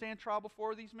Jerusalem and stand trial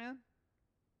before these men?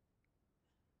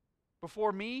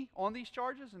 Before me on these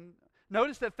charges? And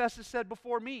notice that Festus said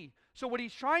before me. So what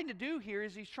he's trying to do here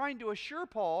is he's trying to assure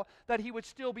Paul that he would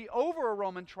still be over a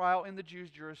Roman trial in the Jews'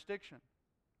 jurisdiction.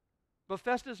 But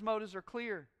Festus' motives are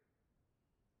clear.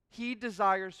 He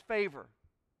desires favor.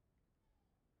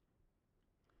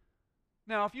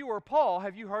 Now, if you were Paul,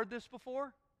 have you heard this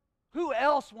before? Who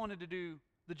else wanted to do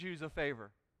the Jews a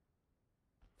favor?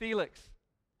 Felix.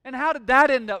 And how did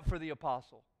that end up for the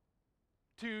apostle?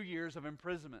 2 years of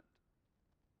imprisonment.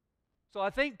 So I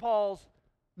think Paul's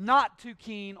not too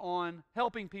keen on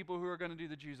helping people who are going to do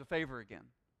the Jews a favor again.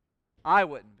 I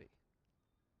wouldn't be.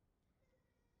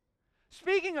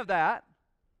 Speaking of that,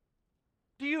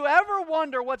 do you ever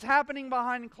wonder what's happening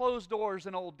behind closed doors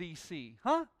in old D.C.,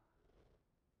 huh?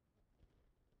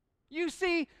 You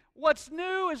see, what's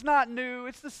new is not new,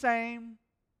 it's the same.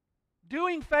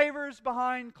 Doing favors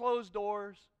behind closed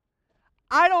doors.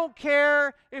 I don't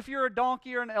care if you're a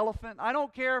donkey or an elephant. I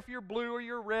don't care if you're blue or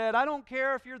you're red. I don't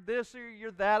care if you're this or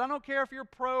you're that. I don't care if you're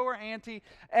pro or anti.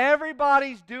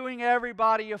 Everybody's doing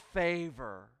everybody a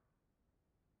favor.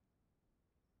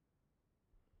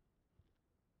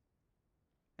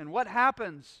 And what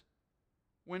happens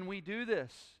when we do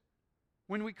this?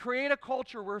 When we create a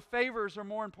culture where favors are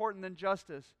more important than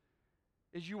justice,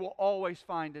 is you will always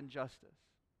find injustice.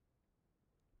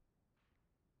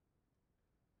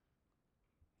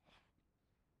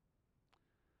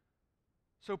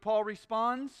 So Paul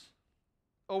responds,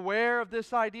 aware of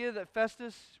this idea that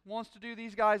Festus wants to do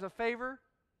these guys a favor.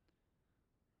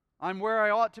 I'm where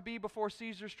I ought to be before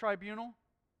Caesar's tribunal.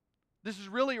 This is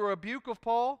really a rebuke of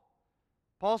Paul.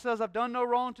 Paul says, I've done no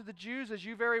wrong to the Jews, as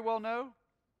you very well know.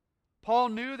 Paul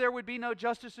knew there would be no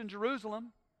justice in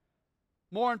Jerusalem.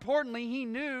 More importantly, he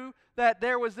knew that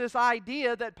there was this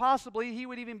idea that possibly he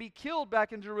would even be killed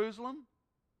back in Jerusalem.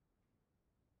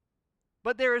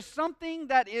 But there is something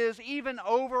that is even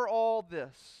over all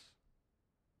this.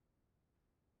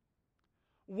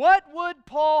 What would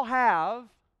Paul have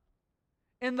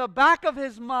in the back of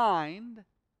his mind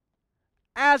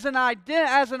as an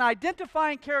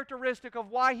identifying characteristic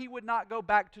of why he would not go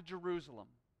back to Jerusalem?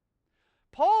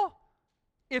 Paul,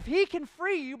 if he can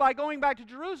free you by going back to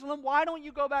Jerusalem, why don't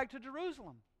you go back to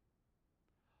Jerusalem?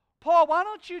 Paul, why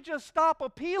don't you just stop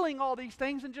appealing all these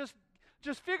things and just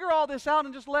figure all this out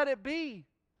and just let it be?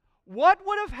 What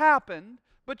would have happened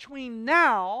between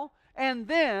now and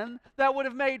then that would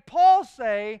have made Paul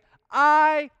say,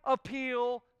 I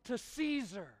appeal to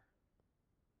Caesar?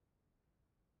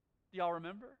 Do y'all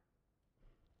remember?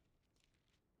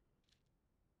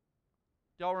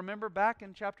 Do y'all remember back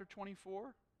in chapter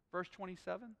 24, verse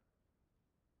 27?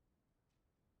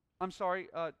 I'm sorry,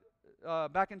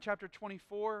 back in chapter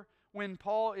 24, when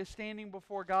Paul is standing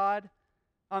before God,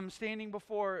 I'm standing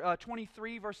before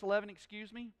 23 verse 11,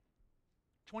 excuse me.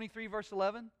 23 verse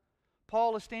 11.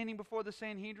 Paul is standing before the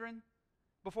Sanhedrin,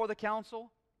 before the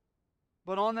council.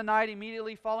 But on the night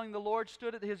immediately following, the Lord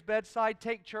stood at his bedside.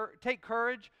 Take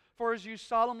courage, for as you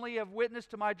solemnly have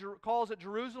witnessed to my calls at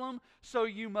Jerusalem, so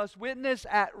you must witness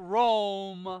at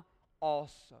Rome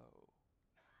also.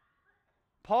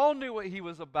 Paul knew what he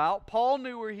was about. Paul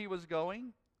knew where he was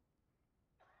going.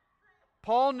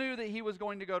 Paul knew that he was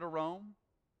going to go to Rome.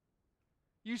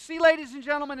 You see, ladies and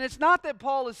gentlemen, it's not that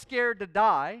Paul is scared to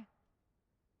die.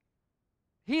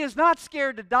 He is not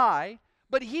scared to die,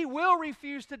 but he will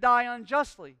refuse to die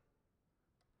unjustly.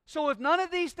 So if none of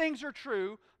these things are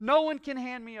true, no one can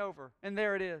hand me over. And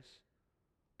there it is.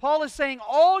 Paul is saying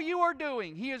all you are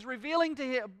doing, he is revealing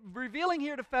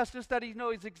here to Festus that he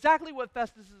knows exactly what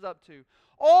Festus is up to.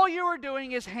 All you are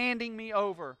doing is handing me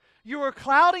over. You are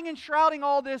clouding and shrouding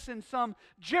all this in some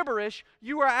gibberish.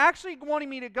 You are actually wanting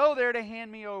me to go there to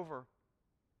hand me over.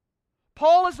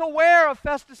 Paul is aware of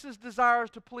Festus's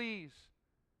desires to please.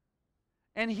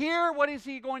 And here, what is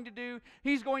he going to do?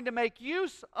 He's going to make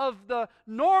use of the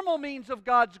normal means of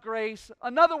God's grace.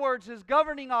 In other words, his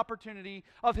governing opportunity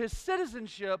of his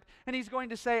citizenship. And he's going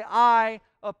to say, I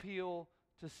appeal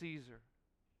to Caesar.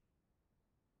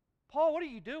 Paul, what are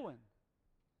you doing?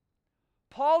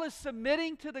 Paul is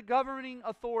submitting to the governing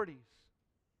authorities.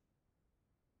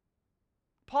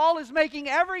 Paul is making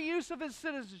every use of his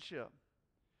citizenship.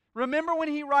 Remember when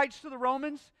he writes to the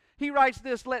Romans? He writes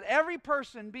this, "Let every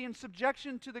person be in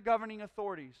subjection to the governing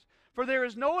authorities. For there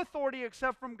is no authority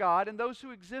except from God, and those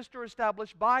who exist are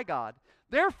established by God.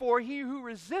 Therefore, he who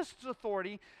resists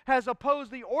authority has opposed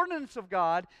the ordinance of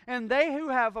God, and they who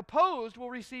have opposed will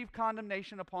receive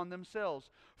condemnation upon themselves.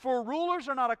 For rulers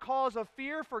are not a cause of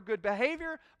fear for good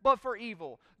behavior, but for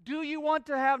evil. Do you want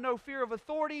to have no fear of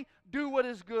authority? Do what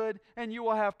is good, and you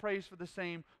will have praise for the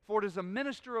same. For it is a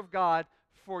minister of God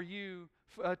for you,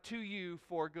 to you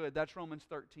for good." That's Romans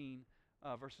 13,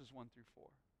 verses 1 through 4.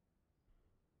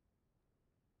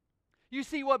 You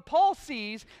see, what Paul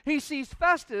sees, he sees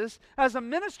Festus as a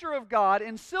minister of God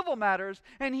in civil matters,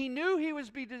 and he knew he was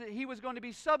going to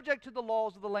be subject to the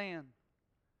laws of the land.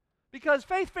 Because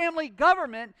faith family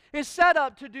government is set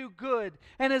up to do good.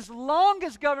 And as long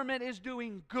as government is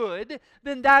doing good,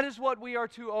 then that is what we are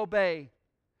to obey.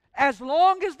 As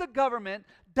long as the government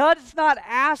does not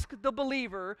ask the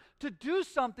believer to do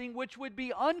something which would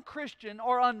be unchristian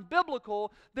or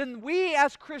unbiblical, then we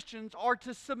as Christians are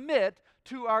to submit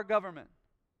to our government.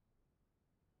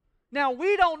 Now,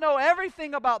 we don't know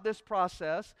everything about this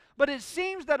process, but it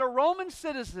seems that a Roman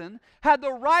citizen had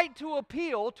the right to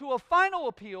appeal to a final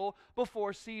appeal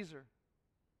before Caesar.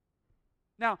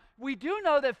 Now, we do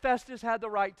know that Festus had the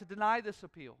right to deny this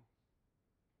appeal.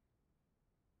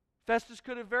 Festus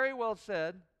could have very well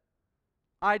said,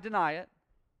 "I deny it,"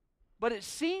 but it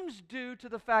seems due to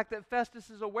the fact that Festus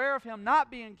is aware of him not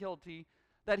being guilty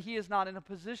that he is not in a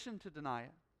position to deny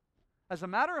it. As a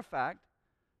matter of fact,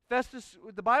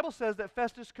 the Bible says that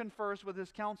Festus confers with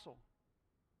his council.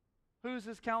 Who's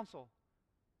his council?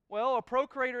 Well, a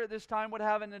procurator at this time would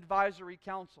have an advisory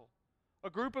council, a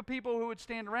group of people who would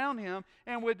stand around him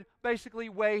and would basically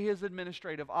weigh his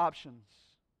administrative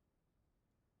options.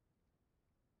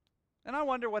 And I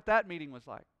wonder what that meeting was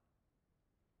like.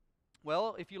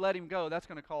 Well, if you let him go, that's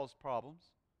going to cause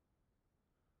problems.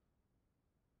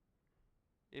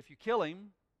 If you kill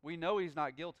him, we know he's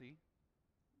not guilty.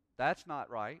 That's not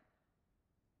right.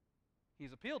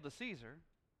 He's appealed to Caesar.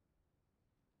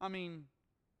 I mean,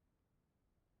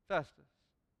 Festus.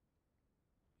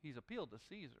 He's appealed to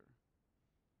Caesar.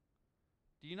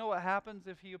 Do you know what happens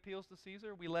if he appeals to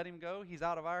Caesar? We let him go. He's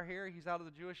out of our hair. He's out of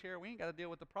the Jewish hair. We ain't got to deal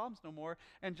with the problems no more.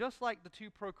 And just like the two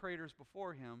procurators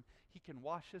before him, he can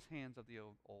wash his hands of the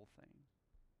old thing.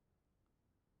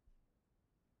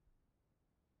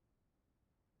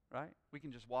 Right? We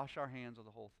can just wash our hands of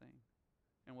the whole thing.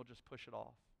 And we'll just push it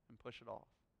off and push it off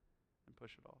and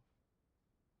push it off.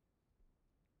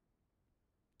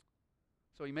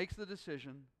 So he makes the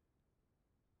decision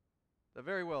that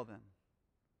very well then.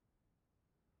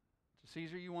 To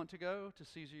Caesar you want to go, to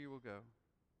Caesar you will go.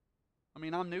 I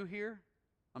mean, I'm new here.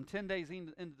 I'm 10 days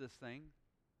into this thing.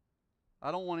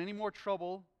 I don't want any more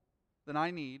trouble than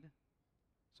I need.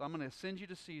 So I'm going to send you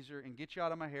to Caesar and get you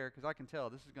out of my hair because I can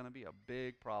tell this is going to be a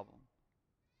big problem.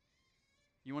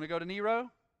 You want to go to Nero?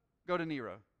 Go to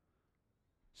Nero.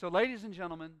 So ladies and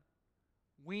gentlemen,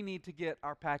 we need to get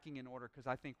our packing in order because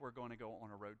I think we're going to go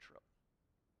on a road trip.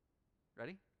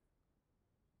 Ready?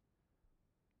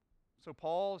 So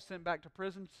Paul is sent back to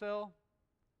prison cell.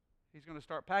 He's going to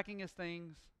start packing his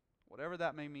things, whatever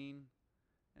that may mean.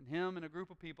 And him and a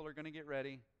group of people are going to get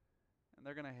ready, and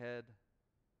they're going to head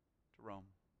to Rome.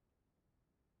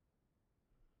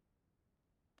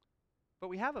 But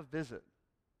we have a visit.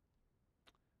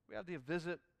 We have the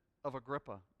visit of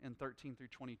Agrippa in 13 through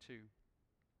 22.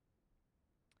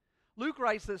 Luke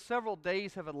writes that several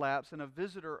days have elapsed and a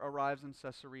visitor arrives in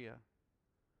Caesarea.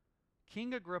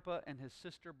 King Agrippa and his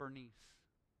sister Bernice.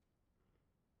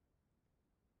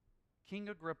 King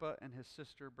Agrippa and his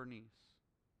sister Bernice.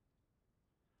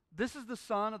 This is the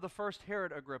son of the first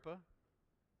Herod Agrippa,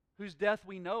 whose death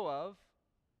we know of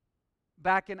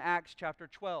back in Acts chapter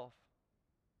 12.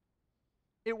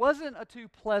 It wasn't a too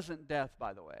pleasant death,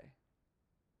 by the way.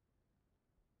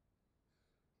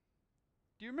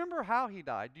 Do you remember how he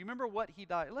died? Do you remember what he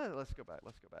died? Let's go back.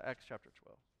 Acts chapter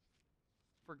 12.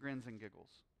 For grins and giggles.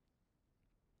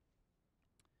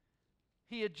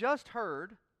 He had just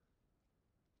heard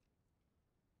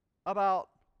about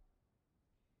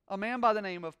a man by the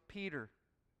name of Peter.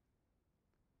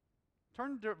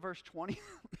 Turn to verse 20,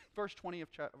 verse 20 of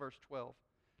verse 12,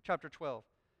 chapter 12.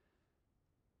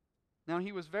 Now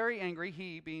he was very angry,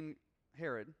 he being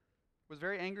Herod, was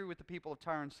very angry with the people of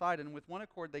Tyre and Sidon, and with one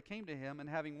accord they came to him, and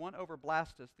having won over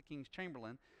Blastus, the king's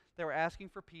chamberlain, they were asking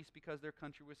for peace because their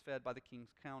country was fed by the king's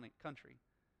country.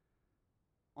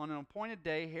 On an appointed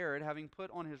day, Herod, having put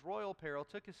on his royal apparel,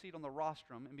 took his seat on the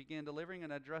rostrum and began delivering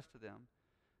an address to them.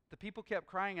 The people kept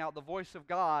crying out, "The voice of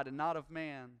God and not of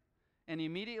man." And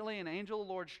immediately an angel of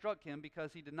the Lord struck him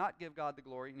because he did not give God the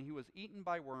glory, and he was eaten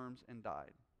by worms and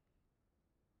died.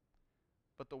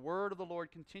 But the word of the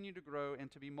Lord continued to grow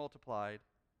and to be multiplied.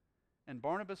 And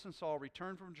Barnabas and Saul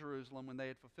returned from Jerusalem when they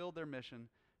had fulfilled their mission,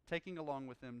 taking along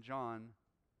with them John,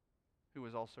 who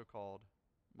was also called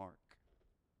Mark.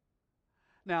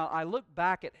 Now, I look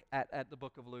back at the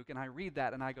book of Luke, and I read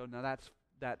that, and I go, no, that's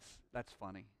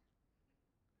funny.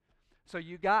 So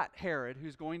you got Herod,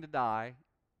 who's going to die,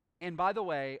 and by the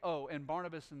way, and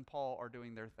Barnabas and Paul are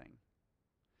doing their thing.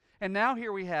 And now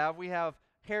here we have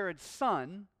Herod's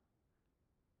son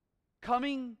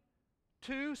coming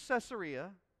to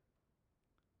Caesarea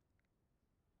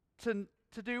to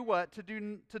do what?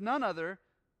 To none other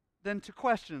than to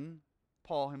question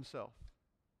Paul himself.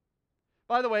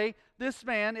 By the way, this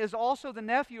man is also the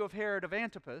nephew of Herod of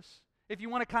Antipas. If you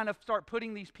want to kind of start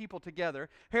putting these people together,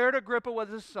 Herod Agrippa was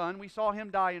his son. We saw him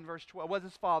die in verse 12. Was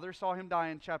his father, saw him die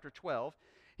in chapter 12.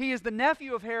 He is the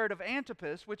nephew of Herod of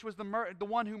Antipas, which was the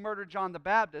one who murdered John the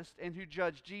Baptist and who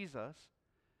judged Jesus.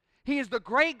 He is the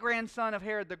great-grandson of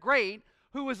Herod the Great,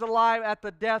 who was alive at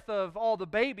the death of all the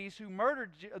babies, who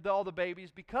murdered all the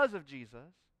babies because of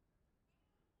Jesus.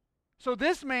 So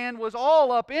this man was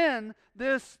all up in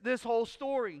this whole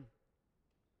story.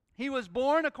 He was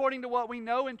born, according to what we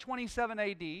know, in 27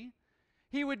 A.D.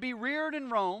 He would be reared in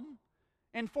Rome.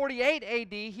 In 48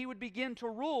 A.D., he would begin to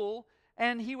rule,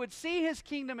 and he would see his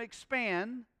kingdom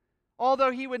expand,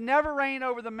 although he would never reign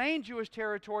over the main Jewish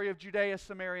territory of Judea,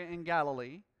 Samaria, and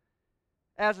Galilee,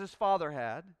 as his father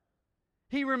had.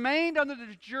 He remained under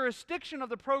the jurisdiction of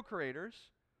the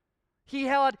procurators. He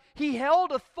held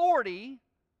authority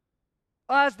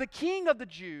as the king of the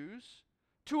Jews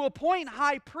to appoint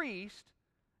high priest,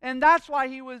 and that's why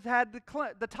he had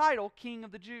the title King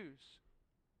of the Jews.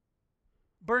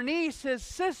 Bernice, his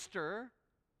sister,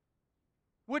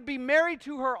 would be married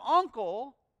to her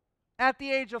uncle at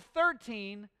the age of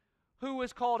 13, who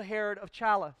was called Herod of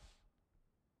Chalcis.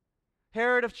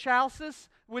 Herod of Chalcis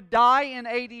would die in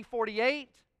AD 48,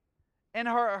 and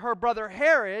her brother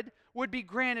Herod would be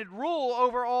granted rule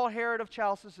over all Herod of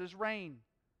Chalcis' reign.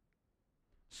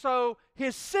 So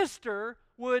his sister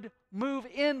would move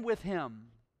in with him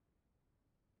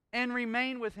and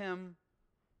remain with him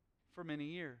for many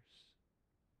years.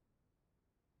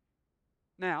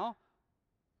 Now,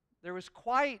 there was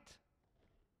quite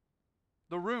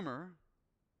the rumor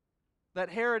that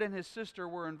Herod and his sister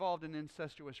were involved in an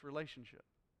incestuous relationship.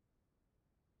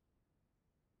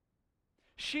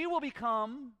 She will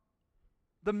become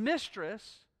the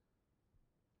mistress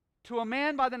to a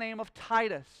man by the name of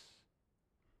Titus.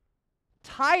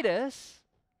 Titus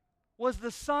was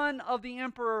the son of the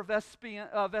emperor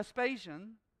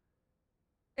Vespasian,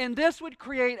 and this would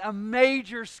create a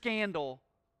major scandal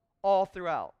all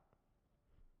throughout.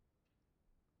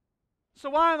 So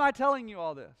why am I telling you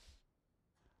all this?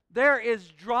 There is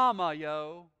drama,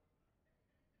 yo.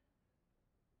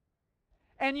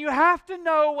 And you have to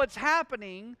know what's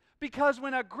happening, because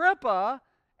when Agrippa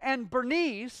and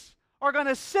Bernice are going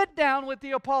to sit down with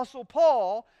the Apostle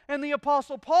Paul, and the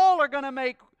Apostle Paul is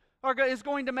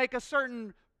going to make a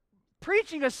certain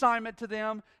preaching assignment to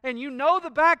them, and you know the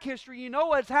back history, you know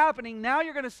what's happening, now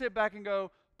you're going to sit back and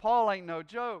go, Paul ain't no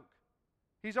joke.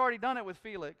 He's already done it with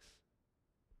Felix.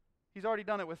 He's already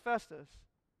done it with Festus.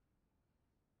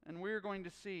 And we're going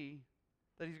to see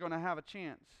that he's going to have a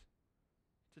chance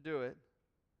to do it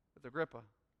with Agrippa.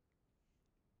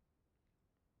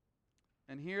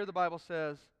 And here the Bible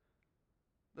says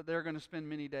that they're going to spend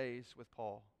many days with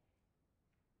Paul.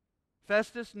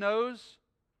 Festus knows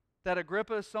that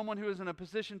Agrippa is someone who is in a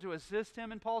position to assist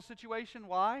him in Paul's situation.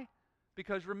 Why?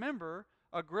 Because remember,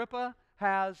 Agrippa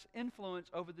has influence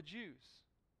over the Jews.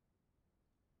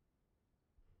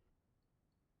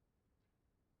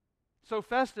 So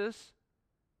Festus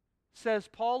says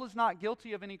Paul is not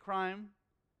guilty of any crime.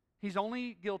 He's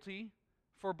only guilty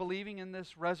for believing in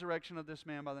this resurrection of this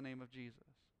man by the name of Jesus.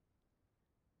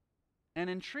 And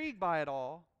intrigued by it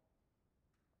all,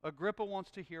 Agrippa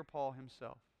wants to hear Paul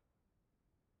himself.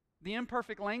 The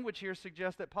imperfect language here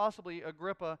suggests that possibly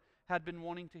Agrippa had been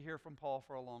wanting to hear from Paul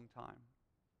for a long time.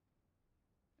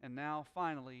 And now,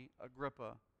 finally,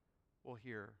 Agrippa will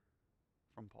hear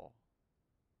from Paul.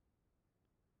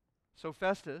 So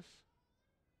Festus,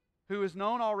 who is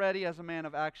known already as a man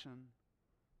of action,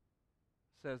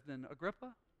 says, then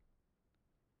Agrippa,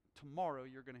 tomorrow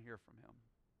you're going to hear from him.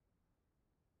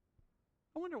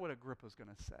 I wonder what Agrippa's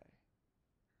going to say.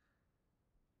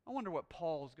 I wonder what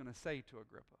Paul's going to say to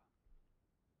Agrippa.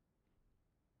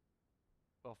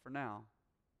 Well, for now,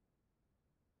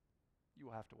 you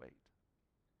will have to wait.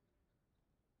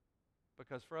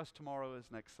 Because for us, tomorrow is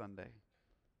next Sunday.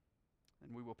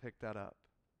 And we will pick that up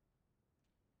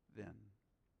then.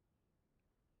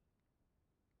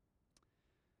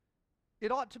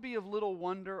 It ought to be of little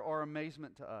wonder or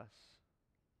amazement to us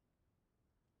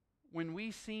when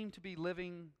we seem to be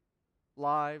living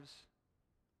lives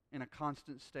in a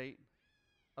constant state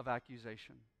of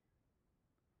accusation.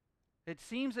 It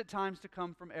seems at times to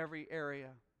come from every area.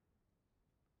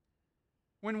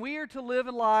 When we are to live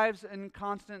in lives in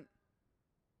constant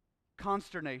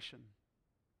consternation,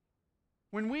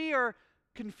 when we are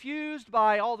confused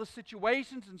by all the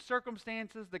situations and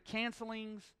circumstances, the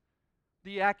cancelings,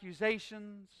 the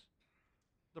accusations,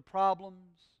 the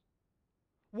problems,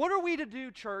 what are we to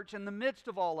do, church, in the midst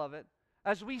of all of it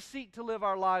as we seek to live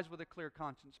our lives with a clear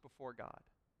conscience before God?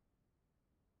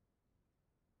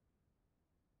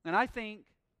 And I think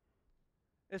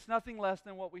it's nothing less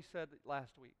than what we said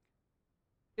last week.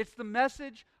 It's the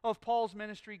message of Paul's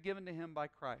ministry given to him by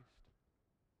Christ.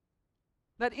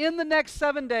 That in the next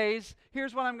 7 days,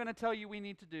 here's what I'm going to tell you we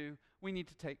need to do. We need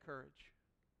to take courage.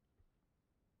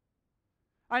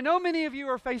 I know many of you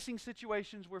are facing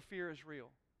situations where fear is real.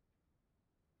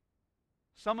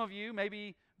 Some of you may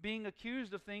be being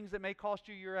accused of things that may cost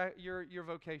you your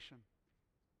vocation.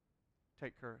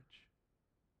 Take courage.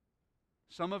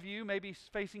 Some of you may be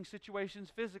facing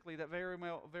situations physically that very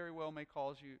well may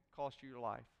cost you your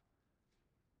life.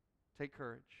 Take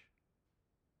courage.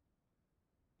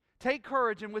 Take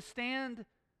courage and withstand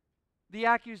the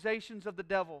accusations of the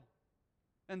devil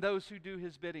and those who do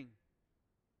his bidding.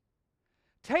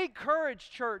 Take courage,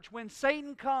 church, when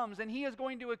Satan comes and he is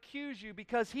going to accuse you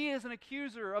because he is an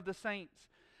accuser of the saints.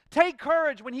 Take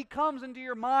courage when he comes into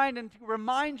your mind and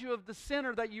reminds you of the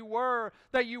sinner that you were,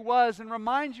 that you was, and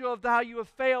reminds you of how you have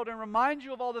failed, and reminds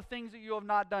you of all the things that you have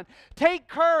not done. Take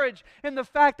courage in the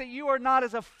fact that you are not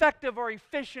as effective or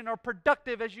efficient or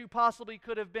productive as you possibly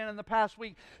could have been in the past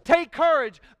week. Take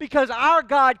courage because our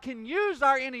God can use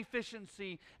our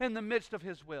inefficiency in the midst of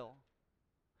His will.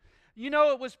 You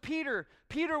know, it was Peter.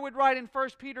 Peter would write in 1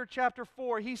 Peter chapter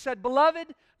 4, he said,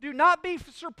 "Beloved, do not be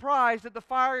surprised at the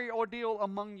fiery ordeal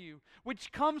among you,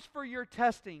 which comes for your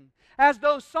testing, as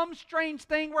though some strange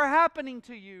thing were happening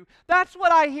to you." That's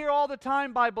what I hear all the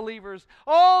time by believers.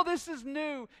 "Oh, this is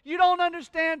new. You don't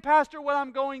understand, Pastor, what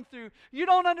I'm going through. You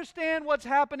don't understand what's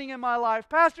happening in my life.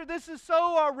 Pastor, this is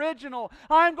so original.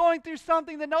 I'm going through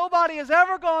something that nobody has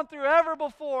ever gone through ever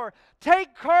before."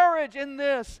 Take courage in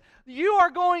this. You are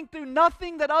going through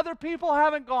nothing that other people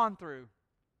haven't gone through.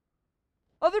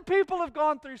 Other people have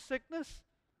gone through sickness.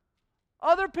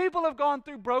 Other people have gone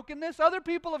through brokenness. Other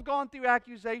people have gone through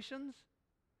accusations.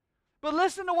 But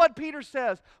listen to what Peter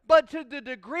says. "But to the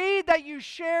degree that you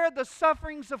share the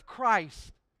sufferings of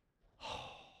Christ,"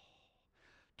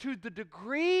 to the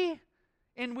degree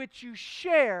in which you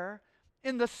share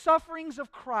in the sufferings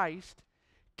of Christ,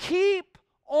 keep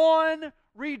on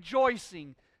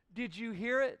rejoicing. Did you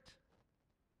hear it?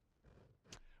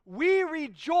 We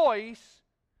rejoice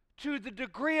to the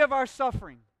degree of our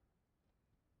suffering.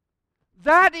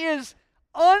 That is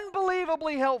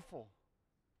unbelievably helpful.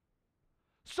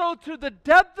 So to the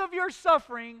depth of your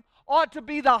suffering ought to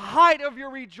be the height of your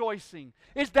rejoicing.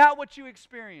 Is that what you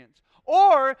experience?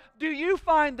 Or do you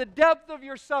find the depth of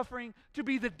your suffering to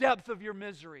be the depth of your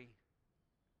misery?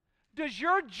 Does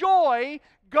your joy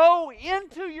go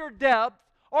into your depth,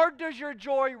 or does your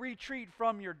joy retreat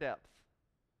from your depth?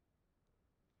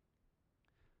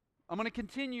 I'm going to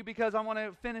continue because I want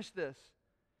to finish this.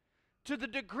 To the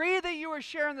degree that you are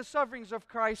sharing the sufferings of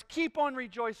Christ, keep on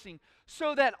rejoicing,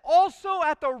 so that also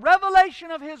at the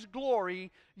revelation of His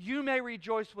glory, you may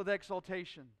rejoice with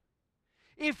exultation.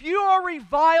 If you are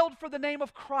reviled for the name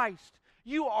of Christ,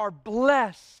 you are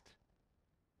blessed.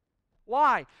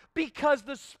 Why? Because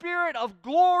the Spirit of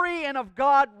glory and of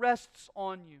God rests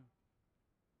on you.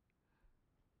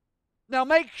 Now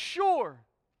make sure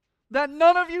that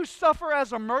none of you suffer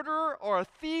as a murderer or a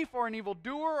thief or an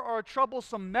evildoer or a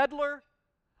troublesome meddler.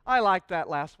 I like that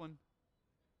last one.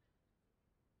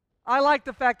 I like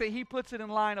the fact that he puts it in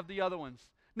line of the other ones.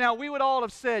 Now we would all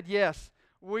have said, yes,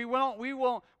 we don't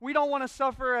want to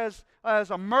suffer as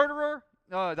a murderer.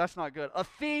 No, that's not good. A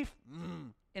thief,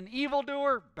 an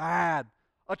evildoer, bad.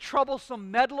 A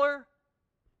troublesome meddler.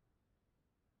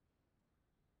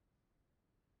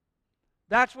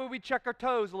 That's where we check our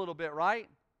toes a little bit, right?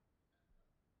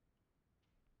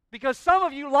 Because some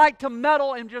of you like to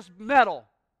meddle and just meddle.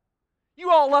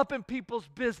 You all up in people's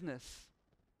business.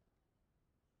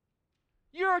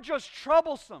 You're just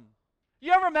troublesome.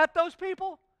 You ever met those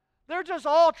people? They're just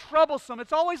all troublesome.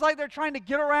 It's always like they're trying to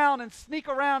get around and sneak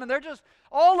around, and they're just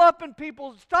all up in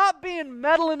people's. Stop being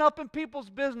meddling up in people's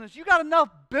business. You got enough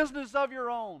business of your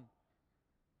own.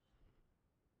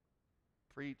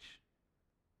 Preach.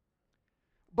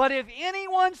 But if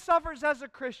anyone suffers as a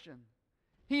Christian,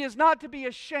 he is not to be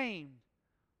ashamed,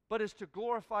 but is to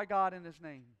glorify God in His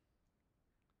name.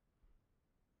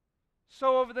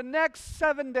 So over the next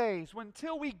 7 days,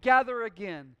 until we gather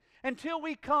again, until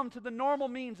we come to the normal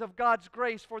means of God's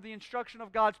grace for the instruction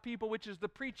of God's people, which is the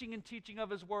preaching and teaching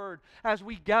of His Word, as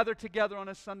we gather together on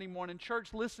a Sunday morning.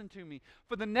 Church, listen to me.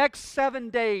 For the next 7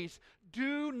 days,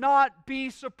 do not be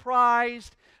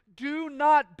surprised. Do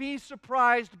not be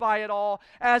surprised by it all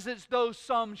as it's though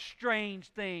some strange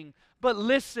thing. But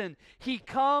listen, He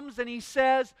comes and He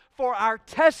says, for our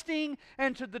testing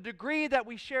and to the degree that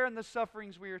we share in the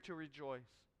sufferings, we are to rejoice.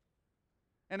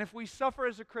 And if we suffer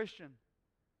as a Christian,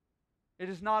 it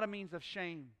is not a means of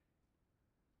shame,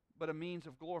 but a means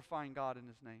of glorifying God in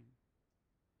His name.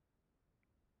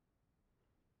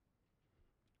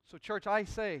 So church, I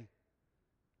say,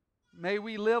 may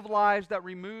we live lives that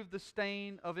remove the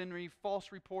stain of any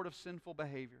false report of sinful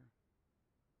behavior.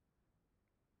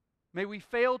 May we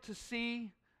fail to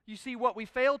see, you see, what we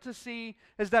fail to see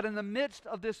is that in the midst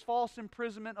of this false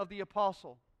imprisonment of the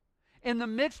apostle, in the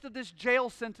midst of this jail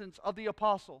sentence of the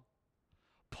apostle,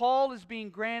 Paul is being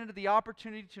granted the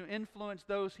opportunity to influence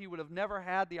those he would have never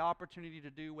had the opportunity to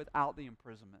do without the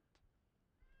imprisonment.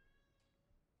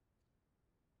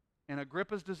 And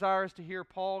Agrippa's desires to hear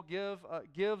Paul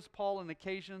gives Paul an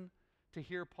occasion to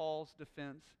hear Paul's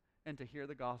defense and to hear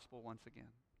the gospel once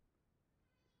again.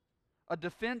 A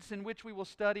defense in which we will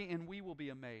study and we will be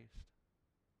amazed.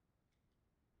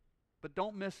 But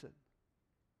don't miss it.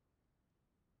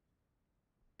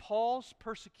 Paul's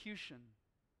persecution,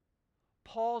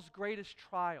 Paul's greatest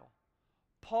trial,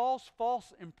 Paul's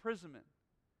false imprisonment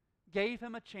gave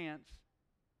him a chance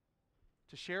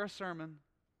to share a sermon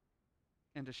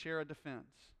and to share a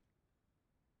defense.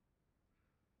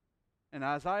 And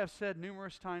as I have said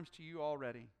numerous times to you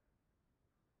already,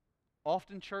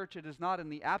 often, church, it is not in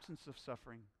the absence of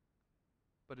suffering,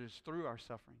 but it is through our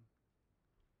suffering.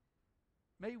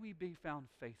 May we be found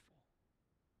faithful.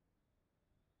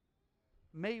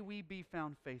 May we be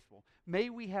found faithful. May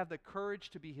we have the courage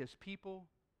to be His people.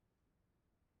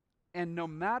 And no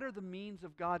matter the means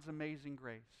of God's amazing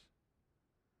grace,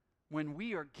 when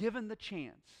we are given the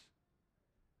chance,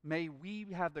 may we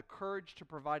have the courage to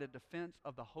provide a defense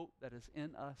of the hope that is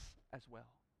in us as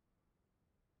well.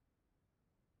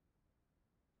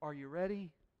 Are you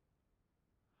ready?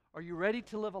 Are you ready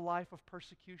to live a life of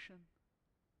persecution?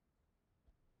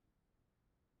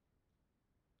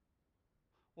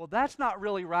 Well, that's not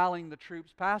really rallying the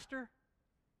troops, Pastor.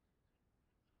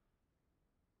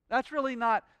 That's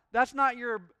not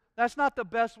the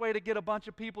best way to get a bunch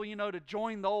of people, to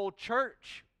join the old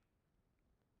church.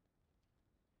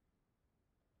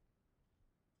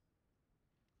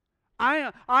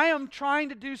 I am trying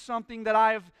to do something that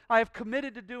I have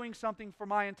committed to doing something for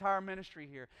my entire ministry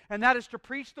here. And that is to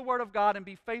preach the Word of God and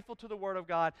be faithful to the Word of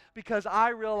God, because I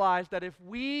realize that if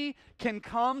we can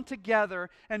come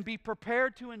together and be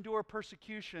prepared to endure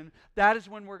persecution, that is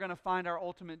when we're going to find our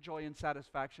ultimate joy and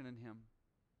satisfaction in Him.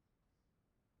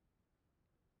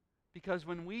 Because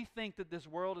when we think that this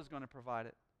world is going to provide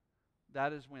it,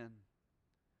 that is when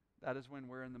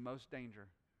we're in the most danger.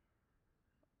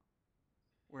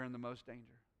 We're in the most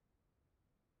danger.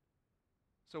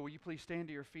 So will you please stand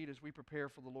to your feet as we prepare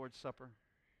for the Lord's Supper?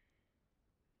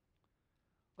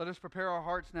 Let us prepare our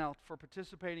hearts now for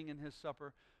participating in His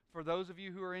supper. For those of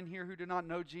you who are in here who do not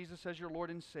know Jesus as your Lord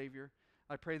and Savior,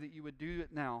 I pray that you would do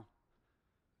it now.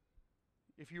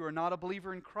 If you are not a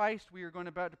believer in Christ, we are going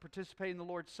about to participate in the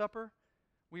Lord's Supper.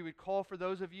 We would call for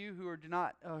those of you who do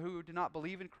not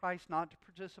believe in Christ not to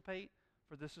participate,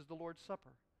 for this is the Lord's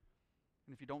Supper.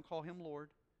 And if you don't call Him Lord,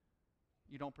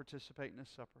 you don't participate in His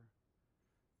supper.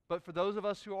 But for those of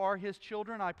us who are His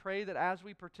children, I pray that as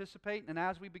we participate and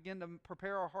as we begin to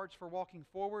prepare our hearts for walking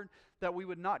forward, that we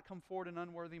would not come forward in an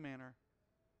unworthy manner.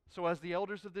 So as the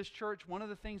elders of this church, one of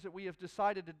the things that we have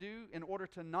decided to do in order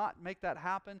to not make that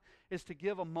happen is to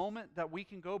give a moment that we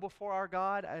can go before our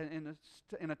God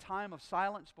in a time of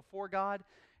silence before God,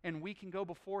 and we can go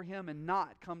before Him and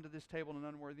not come to this table in an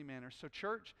unworthy manner. So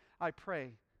church, I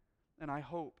pray and I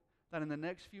hope that in the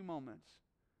next few moments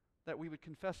that we would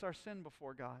confess our sin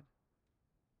before God,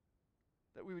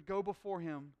 that we would go before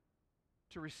Him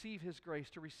to receive His grace,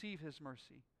 to receive His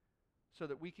mercy, so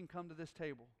that we can come to this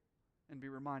table and be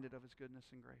reminded of His goodness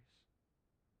and grace.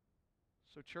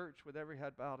 So church, with every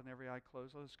head bowed and every eye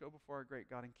closed, let us go before our great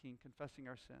God and King, confessing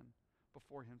our sin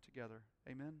before Him together.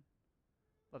 Amen.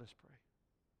 Let us pray.